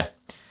 But yeah,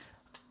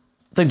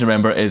 the thing to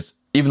remember is,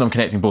 even though I'm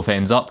connecting both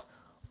ends up,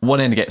 one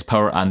end gets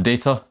power and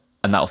data,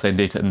 and that'll send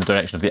data in the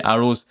direction of the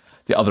arrows.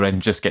 The other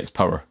end just gets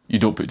power. You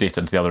don't put data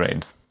into the other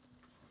end.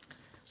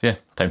 So yeah,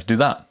 time to do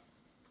that.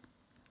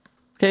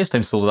 Okay, it's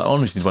time to solder that on.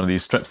 We just need one of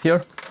these strips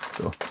here.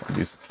 So one of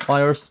these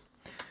wires.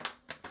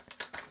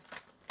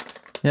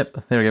 Yep,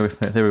 there we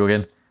go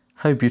again.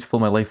 How beautiful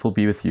my life will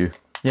be with you.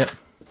 Yep,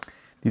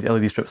 these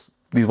LED strips,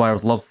 these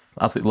wires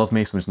absolutely love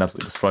me, so I'm just gonna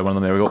absolutely destroy one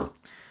of them. There we go.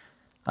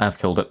 I have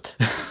killed it.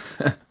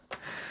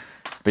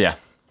 But yeah.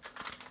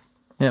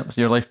 Yeah,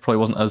 so your life probably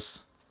wasn't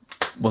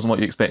what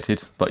you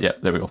expected, but yeah,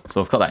 there we go.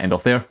 So I've cut that end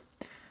off there,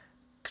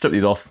 strip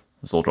these off,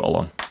 and solder it all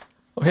on.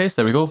 Okay,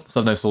 so there we go. So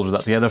I've now soldered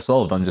that together, so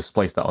all I've done is just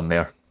splice that on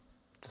there.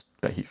 Just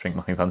a bit of heat shrink,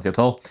 nothing fancy at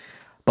all.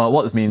 But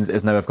what this means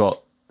is now I've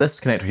got this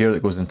connector here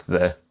that goes into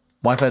the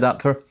Wi-Fi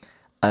adapter,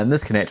 and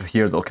this connector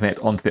here that will connect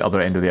onto the other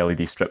end of the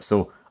LED strip.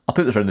 So I'll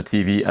put this around the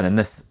TV, and then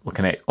this will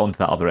connect onto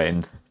that other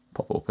end.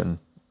 Pop open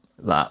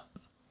that.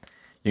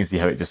 You can see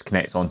how it just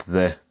connects onto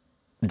the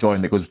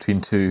join that goes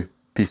between two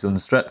pieces on the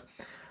strip,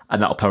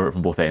 and that'll power it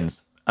from both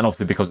ends. And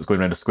obviously, because it's going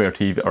around a square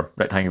TV or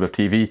rectangular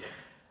TV,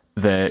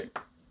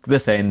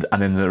 this end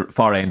and then the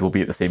far end will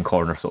be at the same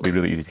corner, so it'll be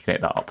really easy to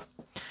connect that up.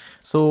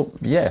 So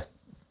yeah,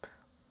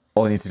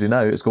 all I need to do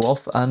now is go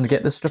off and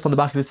get this strip on the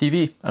back of the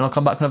TV, and I'll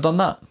come back when I've done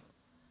that.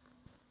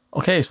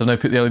 Okay, so I've now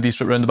put the LED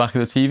strip around the back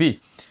of the TV.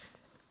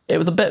 It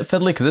was a bit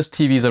fiddly because this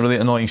TV is a really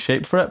annoying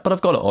shape for it, but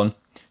I've got it on.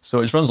 So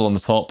it just runs along the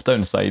top, down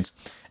the sides.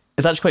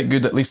 It's actually quite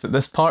good, at least at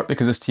this part,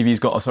 because this TV's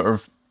got a sort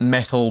of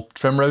metal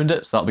trim around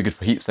it, so that'll be good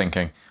for heat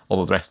sinking,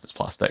 although the rest of it's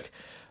plastic.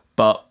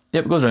 But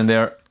yep, it goes around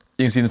there.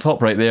 You can see in the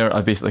top right there,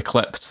 I've basically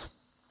clipped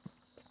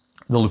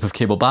the loop of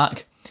cable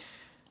back.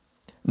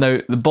 Now,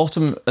 the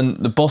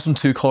bottom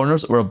two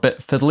corners were a bit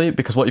fiddly,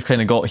 because what you've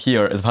kind of got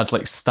here is I've had to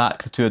like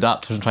stack the two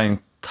adapters and try and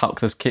tuck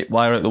this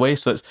wire out of the way,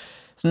 so it's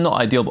not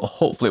ideal, but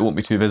hopefully it won't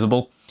be too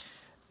visible.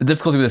 The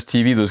difficulty with this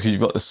TV though is because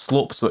you've got the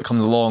slope, so it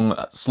comes along,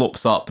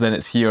 slopes up, then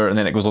it's here, and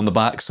then it goes on the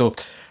back. So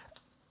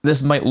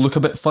this might look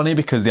a bit funny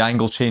because the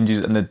angle changes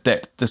and the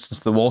depth distance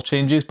to the wall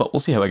changes, but we'll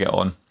see how I get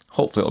on.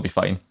 Hopefully it'll be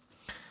fine.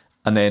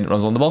 And then it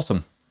runs on the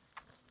bottom.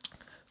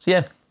 So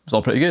yeah, it's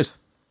all pretty good.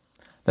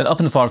 Then up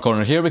in the far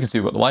corner here, we can see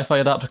we've got the Wi-Fi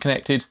adapter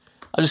connected.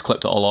 I just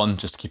clipped it all on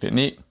just to keep it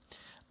neat.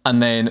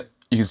 And then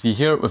you can see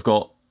here, we've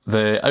got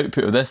the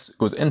output of this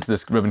goes into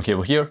this ribbon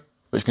cable here,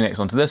 which connects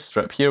onto this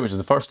strip here, which is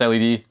the first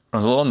LED,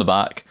 runs along the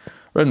back,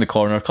 around the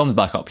corner, comes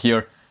back up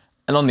here,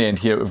 and on the end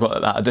here we've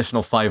got that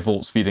additional 5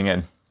 volts feeding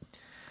in.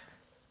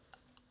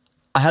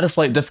 I had a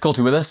slight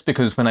difficulty with this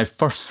because when I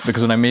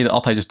made it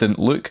up I just didn't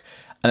look,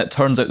 and it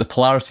turns out the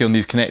polarity on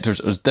these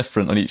connectors is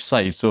different on each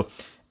side. So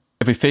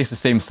if we face the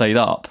same side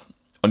up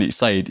on each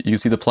side, you can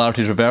see the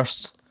polarity is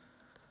reversed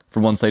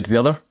from one side to the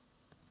other.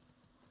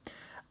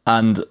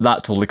 And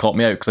that totally caught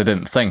me out because I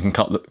didn't think and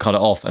cut it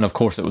off, and of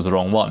course it was the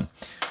wrong one,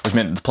 which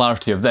meant the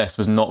polarity of this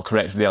was not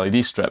correct for the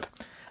LED strip.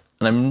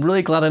 And I'm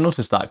really glad I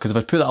noticed that, because if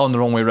I put that on the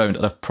wrong way around,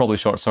 I'd have probably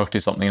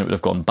short-circuited something and it would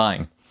have gone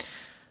bang.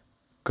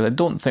 Because I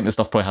don't think this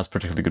stuff probably has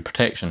particularly good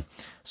protection.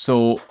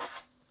 So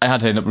I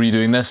had to end up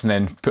redoing this and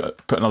then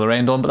put another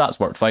end on, but that's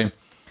worked fine.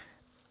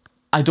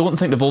 I don't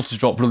think the voltage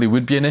drop really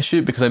would be an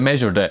issue because I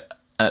measured it,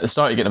 and at the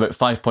start you're getting about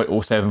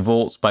 5.07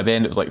 volts, by the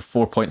end it was like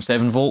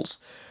 4.7 volts.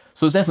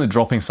 So it's definitely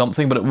dropping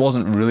something, but it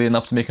wasn't really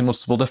enough to make a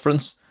noticeable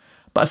difference.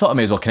 But I thought I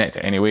may as well connect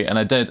it anyway, and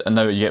I did, and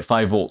now you get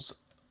 5 volts,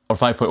 or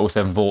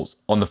 5.07 volts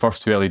on the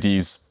first two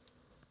LEDs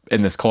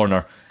in this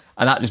corner,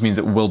 and that just means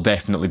it will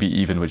definitely be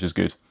even, which is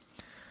good.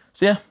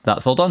 So yeah,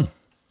 that's all done.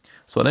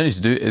 So what I need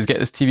to do is get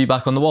this TV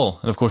back on the wall,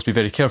 and of course be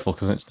very careful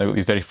because it's now got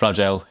these very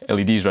fragile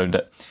LEDs around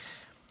it.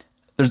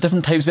 There's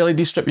different types of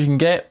LED strip you can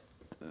get.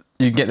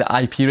 You can get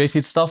the IP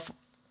rated stuff.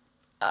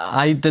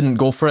 I didn't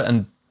go for it,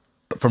 and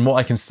from what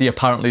I can see,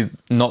 apparently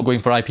not going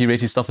for IP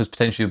rated stuff is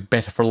potentially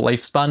better for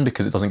lifespan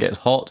because it doesn't get as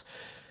hot.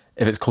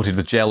 If it's coated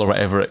with gel or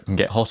whatever, it can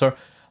get hotter.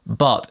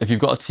 But if you've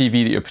got a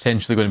TV that you're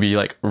potentially going to be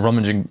like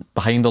rummaging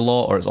behind a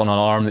lot, or it's on an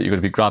arm that you're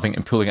going to be grabbing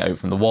and pulling it out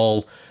from the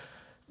wall,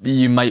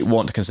 you might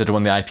want to consider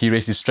one of the IP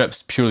rated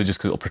strips, purely just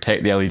because it'll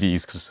protect the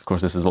LEDs, because of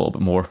course this is a little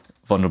bit more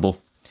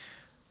vulnerable.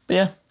 But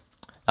yeah,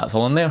 that's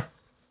all in there.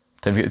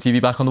 Time to get the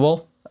TV back on the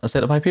wall and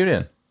set up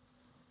Hyperion.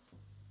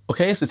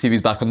 Okay, so the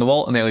TV's back on the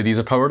wall and the LEDs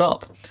are powered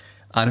up.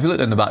 And if you look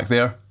down the back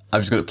there,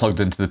 I've just got it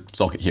plugged into the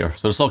socket here.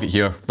 So the socket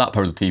here, that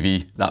powers the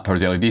TV, that powers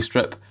the LED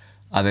strip,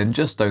 and then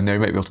just down there you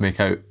might be able to make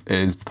out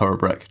is the power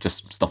brick,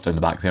 just stuffed down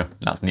the back there.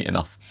 That's neat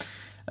enough.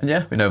 And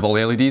yeah, we now have all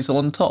the LEDs all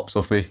on the top. So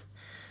if we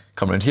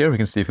come around here, we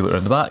can see if we look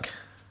around the back,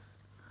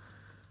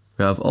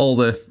 we have all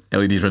the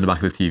LEDs around the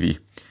back of the TV.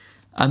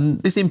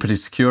 And they seem pretty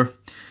secure.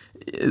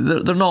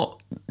 They're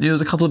not,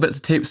 there's a couple of bits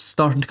of tape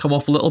starting to come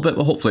off a little bit,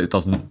 but hopefully it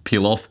doesn't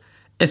peel off.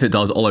 If it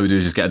does, all I would do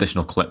is just get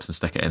additional clips and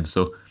stick it in.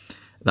 So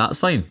that's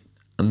fine.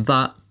 And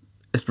that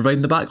is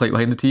providing the backlight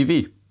behind the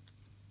TV.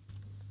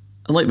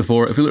 And like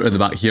before, if we look around the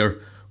back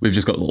here, we've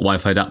just got a little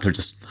Wi-Fi adapter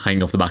just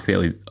hanging off the back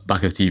of the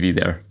back of the TV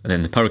there. And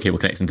then the power cable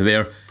connects into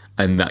there,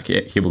 and that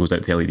cable goes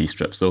out to the LED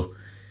strip. So,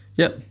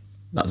 yep,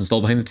 that's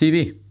installed behind the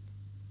TV.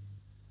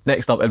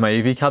 Next up in my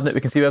AV cabinet,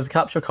 we can see we have the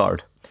capture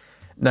card.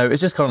 Now,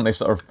 it's just currently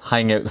sort of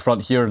hanging out the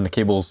front here and the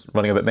cable's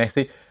running a bit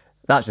messy.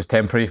 That's just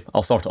temporary.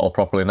 I'll sort it all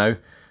properly now.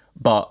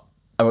 But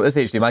I've got this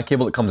HDMI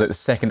cable that comes out the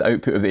second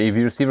output of the AV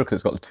receiver because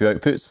it's got the two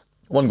outputs.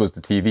 One goes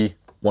to TV,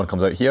 one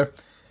comes out here,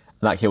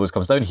 and that cable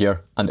comes down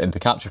here and into the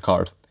capture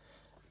card.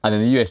 And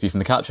then the USB from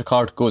the capture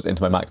card goes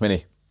into my Mac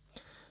Mini.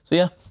 So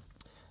yeah,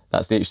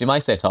 that's the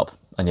HDMI setup.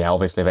 And yeah,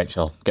 obviously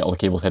eventually I'll get all the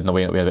cables hidden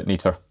away and it'll be a bit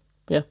neater.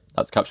 But yeah,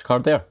 that's the capture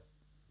card there.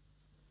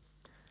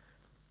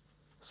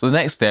 So the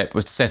next step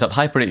was to set up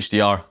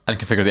HyperHDR and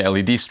configure the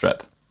LED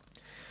strip.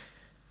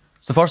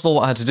 So first of all,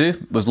 what I had to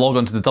do was log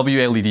onto the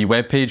WLED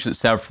webpage that's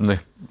served from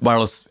the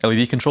wireless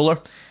LED controller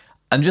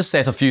and just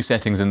set a few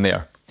settings in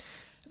there.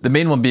 The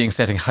main one being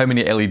setting how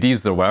many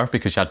LEDs there were,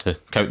 because you had to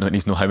count them, it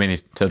needs to know how many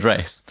to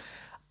address.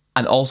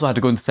 And also I had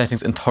to go into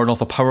settings and turn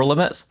off a power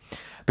limit,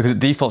 because it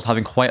defaults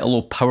having quite a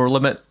low power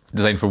limit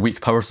designed for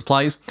weak power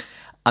supplies.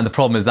 And the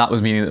problem is that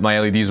was meaning that my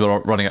LEDs were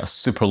running at a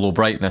super low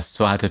brightness,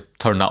 so I had to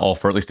turn that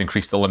off or at least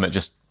increase the limit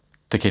just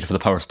to cater for the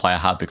power supply I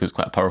had because it's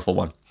quite a powerful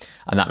one.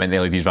 And that meant the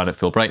LEDs ran at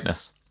full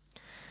brightness.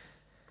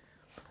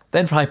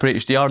 Then for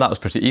HyperHDR, that was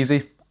pretty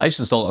easy. I just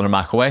installed it on a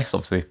Mac OS,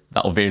 obviously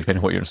that'll vary depending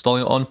on what you're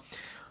installing it on.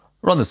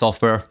 Run the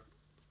software,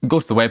 go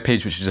to the web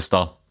page, which is just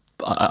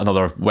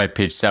another web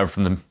page served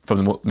from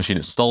the machine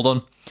it's installed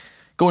on.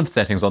 Go into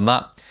settings on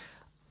that.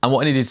 And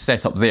what I needed to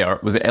set up there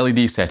was the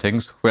LED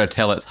settings, where I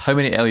tell it how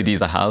many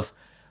LEDs I have,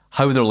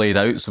 how they're laid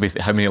out, so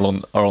basically how many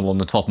are along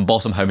the top and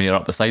bottom, how many are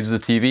up the sides of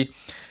the TV,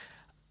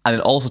 and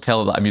then also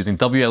tell it that I'm using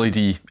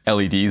WLED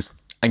LEDs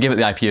and give it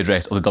the IP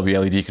address of the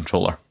WLED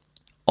controller.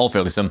 All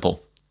fairly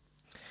simple.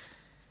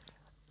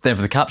 Then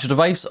for the capture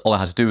device, all I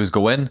had to do was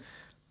go in,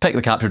 pick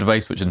the capture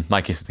device, which in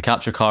my case is the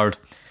capture card,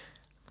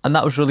 and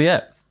that was really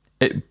it.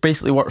 It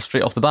basically worked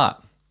straight off the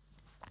bat.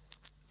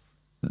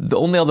 The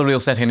only other real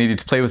setting I needed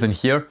to play with in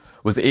here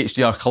was the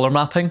HDR colour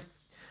mapping.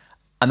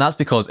 And that's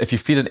because if you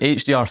feed an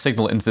HDR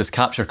signal into this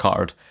capture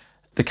card,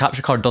 the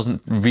capture card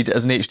doesn't read it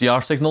as an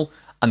HDR signal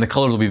and the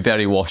colours will be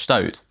very washed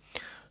out.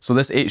 So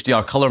this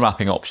HDR colour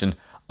mapping option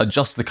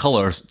adjusts the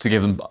colours to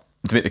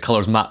make the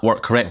colours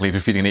work correctly if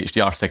you're feeding an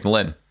HDR signal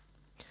in.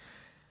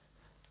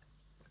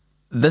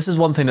 This is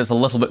one thing that's a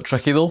little bit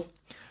tricky though,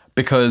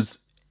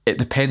 because it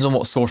depends on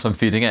what source I'm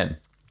feeding in.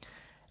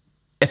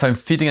 If I'm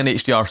feeding an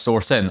HDR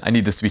source in, I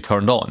need this to be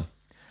turned on.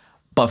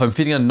 But if I'm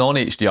feeding a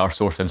non-HDR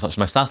source in, such as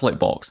my satellite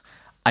box,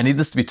 I need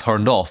this to be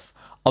turned off,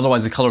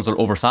 otherwise the colours are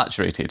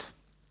oversaturated.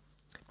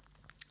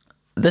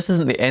 This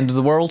isn't the end of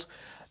the world,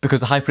 because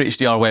the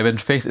HyperHDR web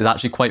interface is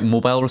actually quite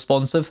mobile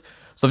responsive,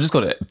 so I've just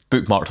got it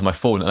bookmarked on my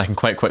phone and I can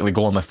quite quickly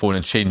go on my phone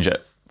and change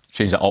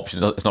that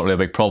option. It's not really a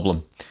big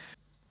problem.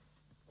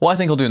 What I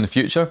think I'll do in the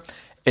future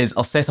is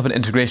I'll set up an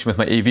integration with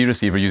my AV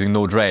receiver using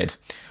Node-RED,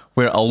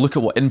 where I'll look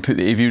at what input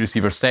the AV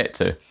receiver is set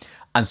to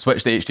and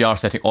switch the HDR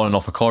setting on and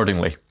off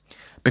accordingly.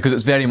 Because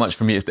it's very much,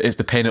 for me, it's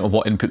dependent on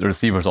what input the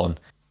receiver's on.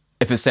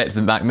 If it's set to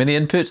the Mac Mini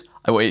input,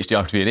 I want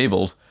HDR to be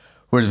enabled,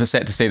 whereas if it's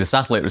set to, say, the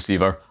satellite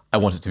receiver, I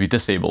want it to be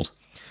disabled.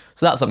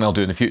 So that's something I'll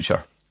do in the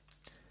future.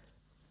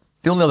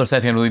 The only other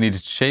setting I really needed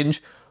to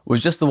change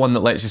was just the one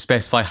that lets you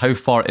specify how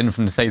far in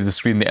from the side of the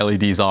screen the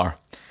LEDs are.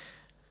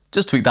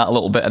 Just tweaked that a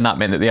little bit and that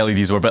meant that the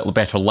LEDs were a bit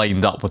better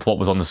lined up with what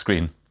was on the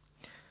screen.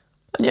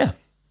 And yeah,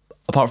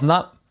 apart from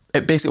that,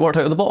 it basically worked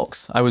out of the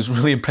box. I was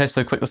really impressed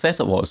with how quick the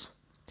setup was.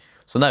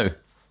 So now,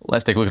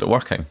 let's take a look at it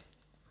working.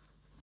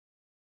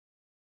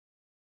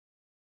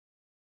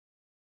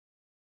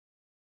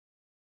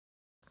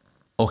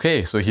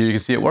 Okay, so here you can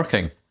see it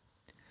working.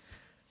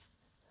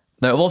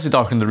 Now I've obviously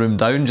darkened the room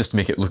down just to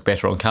make it look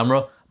better on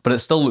camera, but it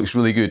still looks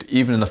really good,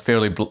 even in a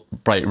fairly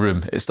bright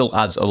room. It still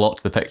adds a lot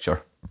to the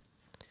picture.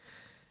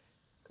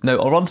 Now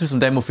I'll run through some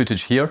demo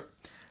footage here.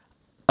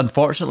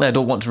 Unfortunately, I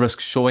don't want to risk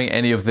showing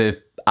any of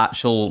the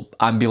actual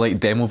Ambilight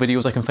demo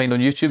videos I can find on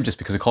YouTube just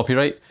because of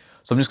copyright.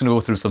 So I'm just going to go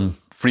through some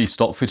free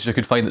stock footage I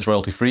could find that's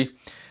royalty free.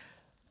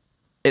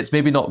 It's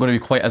maybe not going to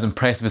be quite as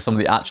impressive as some of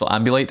the actual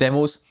Ambilight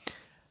demos,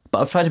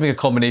 but I've tried to make a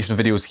combination of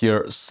videos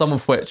here, some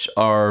of which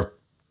are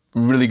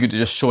really good at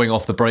just showing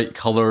off the bright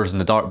colours and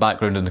the dark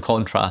background and the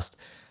contrast,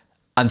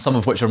 and some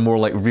of which are more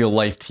like real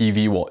life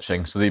TV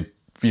watching, so they,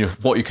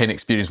 what you can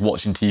experience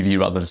watching TV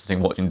rather than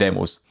sitting watching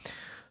demos.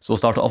 So we'll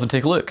start it off and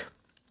take a look.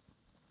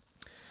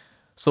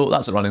 So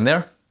that's it running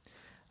there,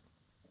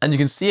 and you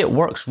can see it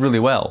works really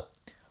well.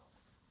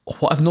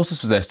 What I've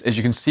noticed with this is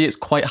you can see it's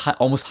quite high,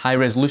 almost high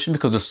resolution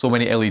because there's so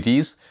many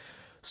LEDs.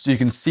 So you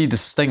can see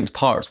distinct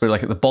parts where,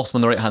 like at the bottom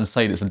on the right hand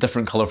side, it's a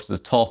different colour to the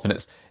top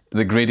and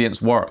the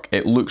gradients work.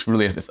 It looks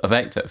really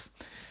effective.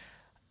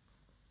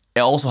 It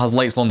also has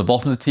lights along the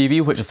bottom of the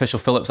TV, which official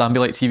Philips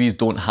Ambilight TVs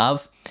don't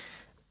have.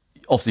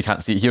 Obviously you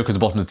can't see it here because the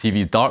bottom of the TV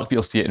is dark, but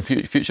you'll see it in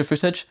future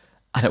footage,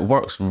 and it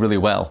works really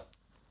well.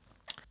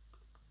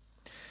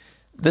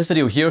 This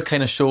video here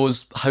kind of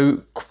shows how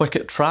quick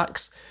it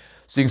tracks.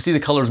 So you can see the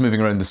colours moving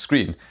around the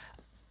screen,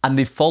 and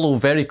they follow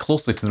very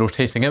closely to the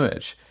rotating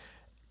image.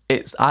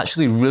 It's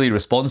actually really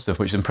responsive,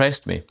 which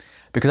impressed me,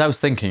 because I was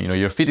thinking,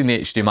 you're feeding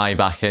the HDMI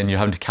back in, you're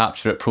having to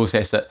capture it,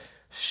 process it,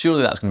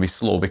 surely that's going to be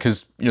slow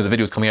because, you know, the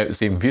video is coming out of the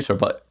same computer,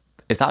 but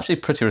it's actually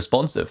pretty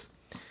responsive.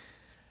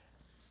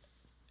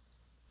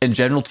 In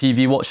general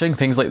TV watching,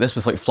 things like this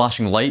with like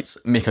flashing lights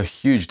make a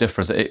huge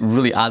difference. It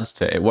really adds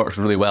to it. It works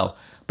really well,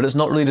 but it's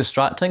not really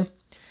distracting.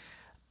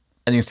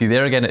 And you can see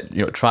there again,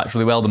 it tracks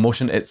really well. The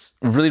motion, it's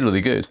really,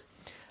 really good.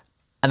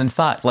 And in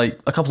fact, like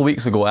a couple of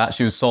weeks ago, I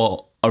actually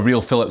saw a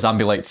real Philips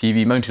Ambilight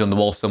TV mounted on the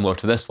wall similar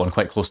to this one,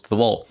 quite close to the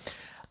wall.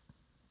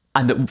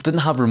 And it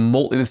didn't have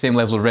remotely the same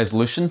level of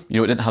resolution. You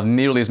know, it didn't have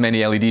nearly as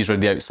many LEDs around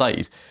the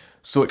outside.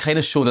 So it kind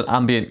of showed an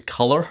ambient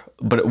colour,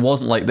 but it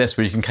wasn't like this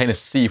where you can kind of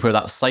see where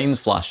that sign's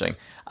flashing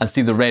and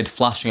see the red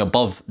flashing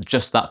above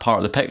just that part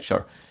of the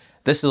picture.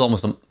 This is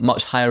almost a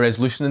much higher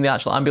resolution than the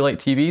actual Ambilight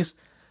TVs,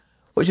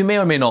 which you may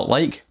or may not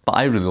like, but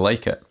I really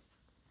like it.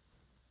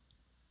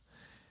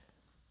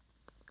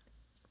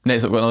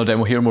 Next I've got another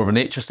demo here, more of a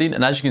nature scene,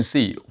 and as you can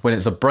see, when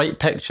it's a bright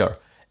picture,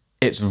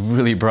 it's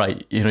really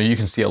bright. You know, you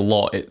can see a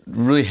lot. It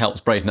really helps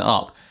brighten it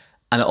up,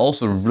 and it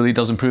also really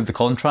does improve the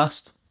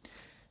contrast.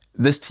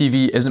 This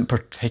TV isn't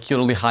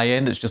particularly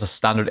high-end, it's just a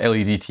standard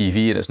LED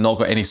TV and it's not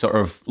got any sort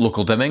of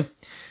local dimming.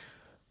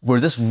 Where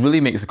this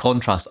really makes the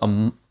contrast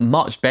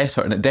much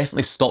better, and it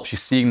definitely stops you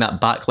seeing that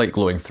backlight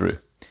glowing through.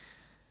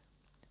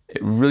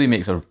 It really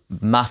makes a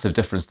massive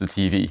difference to the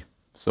TV.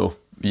 So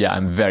yeah,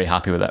 I'm very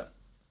happy with it.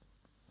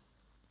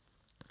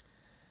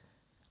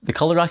 The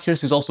colour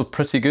accuracy is also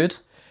pretty good.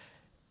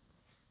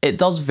 It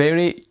does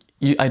vary.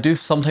 I do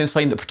sometimes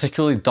find that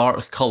particularly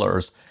dark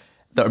colours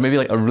that are maybe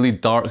like a really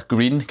dark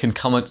green can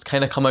come out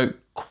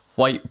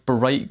quite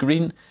bright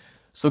green.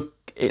 So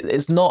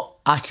it's not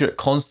accurate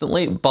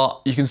constantly,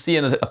 but you can see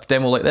in a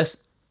demo like this,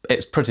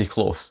 it's pretty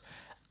close.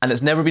 And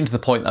it's never been to the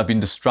point that I've been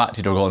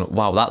distracted or gone,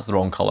 wow, that's the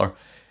wrong colour.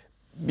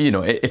 You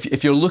know,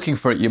 if you're looking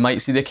for it, you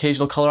might see the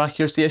occasional colour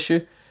accuracy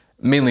issue.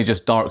 Mainly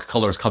just dark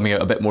colours coming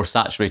out a bit more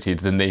saturated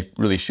than they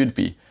really should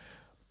be.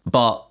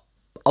 But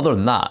other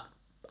than that,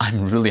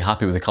 I'm really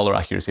happy with the colour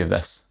accuracy of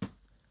this.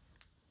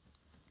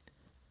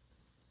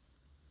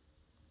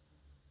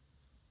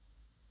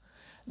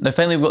 Now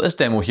finally we've got this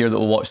demo here that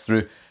we'll watch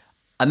through,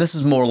 and this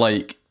is more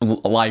like a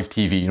live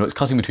TV. You know, it's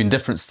cutting between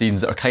different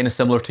scenes that are kind of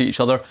similar to each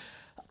other,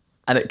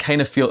 and it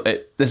kind of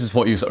this is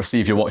what you sort of see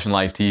if you're watching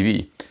live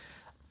TV.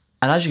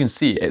 And as you can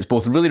see, it's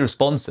both really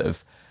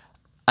responsive,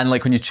 and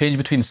like when you change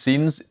between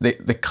scenes,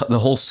 the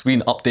whole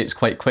screen updates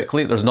quite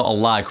quickly. There's not a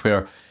lag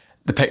where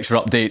the picture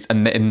updates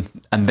and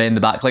then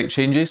the backlight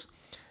changes.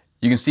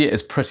 You can see it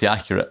is pretty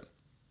accurate.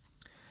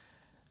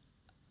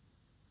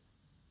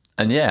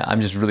 And yeah, I'm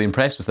just really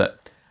impressed with it.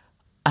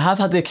 I have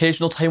had the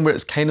occasional time where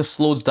it's kind of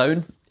slowed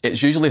down.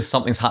 It's usually if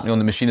something's happening on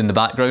the machine in the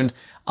background,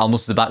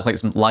 almost the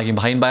backlight's lagging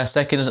behind by a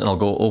second, and I'll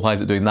go, oh, why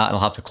is it doing that? And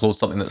I'll have to close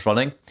something that's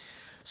running.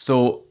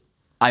 So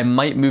I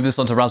might move this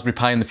onto Raspberry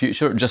Pi in the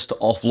future just to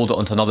offload it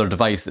onto another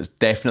device that's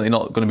definitely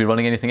not going to be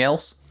running anything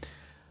else.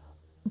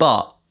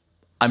 But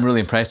I'm really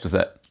impressed with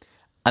it.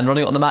 And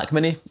running it on the Mac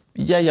Mini,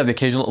 yeah, you have the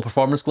occasional little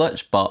performance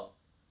glitch, but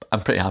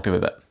I'm pretty happy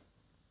with it.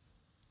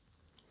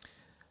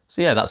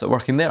 So yeah, that's it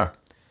working there.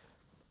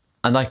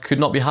 And I could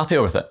not be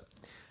happier with it.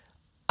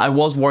 I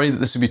was worried that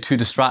this would be too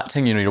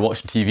distracting. You know, you're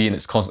watching TV and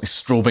it's constantly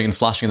strobing and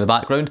flashing in the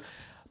background,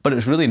 but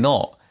it's really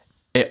not.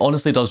 It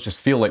honestly does just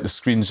feel like the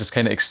screen's just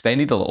kind of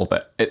extended a little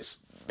bit.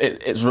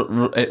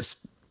 It's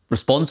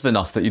responsive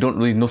enough that you don't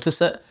really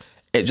notice it.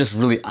 It just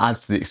really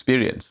adds to the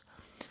experience.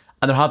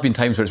 And there have been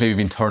times where it's maybe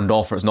been turned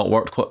off or it's not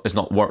worked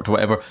or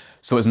whatever,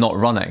 so it's not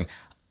running.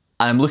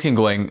 And I'm looking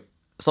going,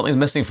 something's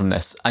missing from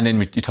this, and then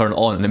you turn it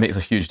on and it makes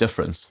a huge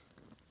difference.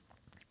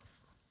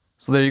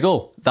 So there you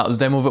go, that was a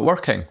demo of it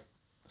working.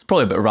 It's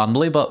probably a bit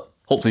rambly, but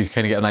hopefully you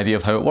kind of get an idea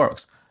of how it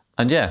works.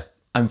 And yeah,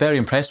 I'm very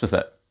impressed with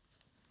it.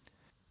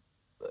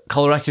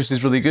 Colour accuracy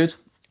is really good,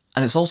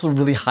 and it's also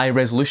really high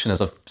resolution,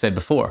 as I've said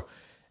before.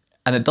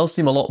 And it does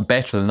seem a lot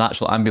better than the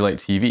actual Ambilight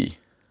TV.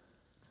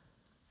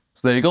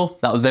 So there you go,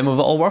 that was a demo of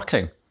it all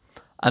working.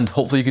 And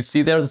hopefully you could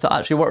see there that it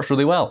actually works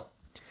really well.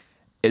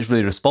 It's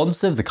really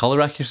responsive, the colour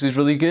accuracy is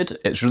really good,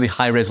 it's really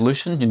high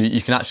resolution. You know,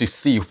 you can actually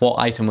see what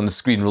item on the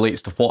screen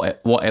relates to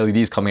what LED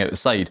is coming out the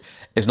side.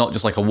 It's not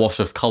just like a wash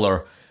of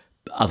colour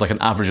as like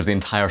an average of the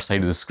entire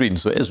side of the screen,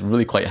 so it is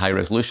really quite high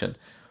resolution.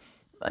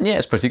 And yeah,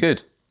 it's pretty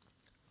good.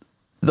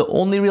 The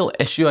only real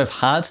issue I've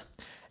had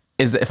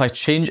is that if I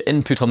change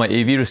input on my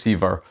AV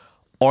receiver,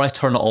 or I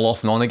turn it all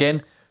off and on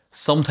again,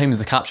 sometimes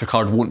the capture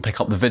card won't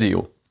pick up the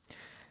video.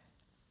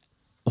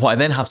 What I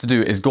then have to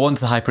do is go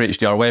onto the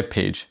HyperHDR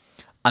webpage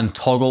and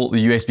toggle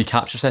the USB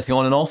capture setting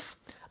on and off,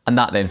 and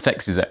that then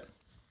fixes it.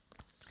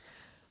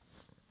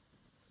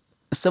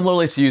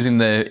 Similarly to using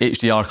the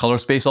HDR colour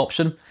space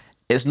option,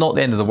 it's not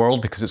the end of the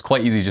world because it's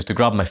quite easy just to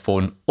grab my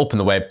phone, open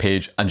the web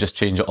page and just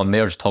change it on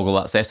there, just toggle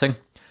that setting.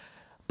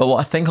 But what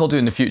I think I'll do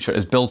in the future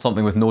is build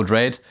something with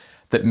Node-RED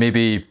that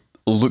maybe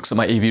looks at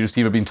my AV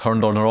receiver being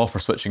turned on or off or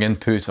switching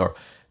input, or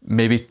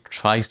maybe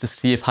tries to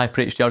see if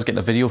HyperHDR is getting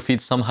a video feed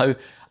somehow,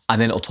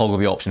 and then it'll toggle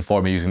the option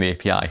for me using the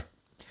API.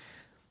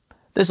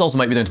 This also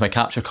might be down to my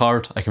capture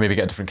card. I can maybe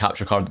get a different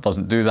capture card that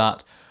doesn't do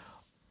that.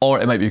 or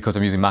it might be because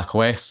I'm using Mac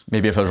OS.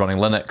 Maybe if I was running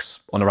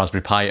Linux on a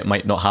Raspberry Pi, it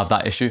might not have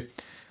that issue.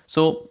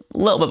 So a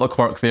little bit of a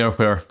quirk there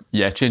where,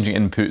 yeah, changing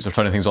inputs or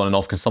turning things on and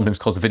off can sometimes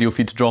cause the video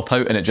feed to drop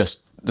out and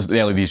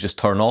the LEDs just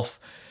turn off.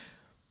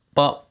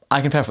 But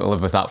I can perfectly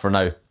live with that for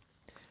now.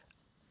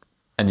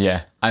 And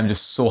yeah, I'm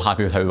just so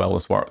happy with how well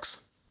this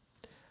works.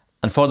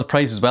 And for the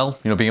price as well,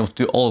 you know, being able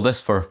to do all of this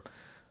for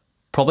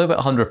probably about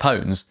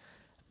 £100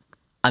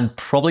 and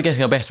probably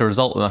getting a better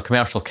result than a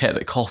commercial kit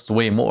that costs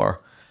way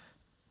more,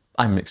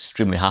 I'm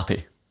extremely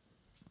happy.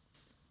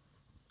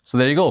 So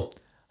there you go.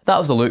 That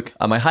was a look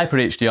at my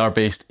HyperHDR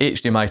based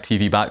HDMI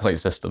TV backlight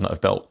system that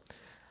I've built.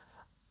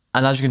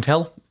 And as you can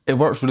tell, it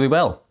works really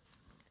well.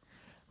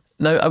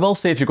 Now, I will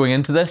say if you're going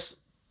into this,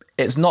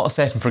 it's not a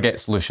set and forget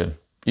solution.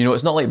 You know,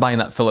 it's not like buying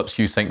that Philips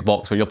Hue Sync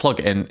box where you'll plug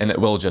it in and it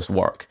will just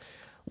work.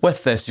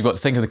 With this, you've got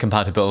to think of the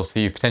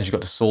compatibility, you've potentially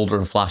got to solder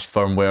and flash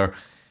firmware.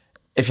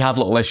 If you have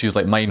little issues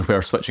like mine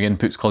where switching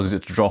inputs causes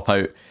it to drop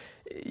out,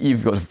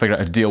 you've got to figure out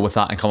how to deal with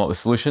that and come up with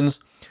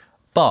solutions.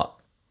 But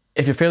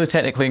if you're fairly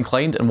technically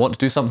inclined and want to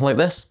do something like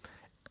this,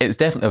 it's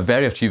definitely a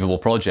very achievable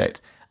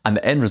project and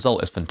the end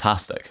result is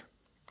fantastic.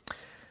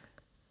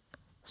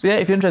 So yeah,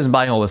 if you're interested in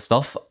buying all this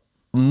stuff,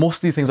 most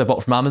of these things I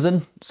bought from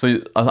Amazon,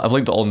 so I've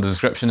linked it all in the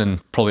description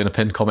and probably in a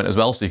pinned comment as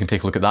well, so you can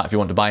take a look at that if you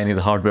want to buy any of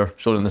the hardware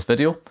shown in this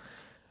video.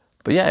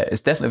 But yeah,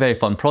 it's definitely a very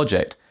fun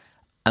project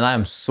and I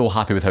am so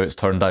happy with how it's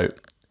turned out.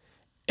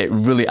 It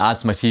really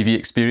adds to my TV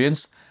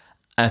experience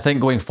and I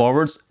think going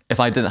forwards, if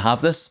I didn't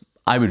have this,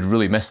 I would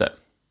really miss it.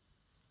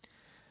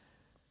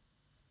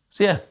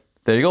 So yeah,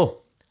 there you go.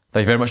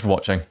 Thank you very much for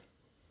watching.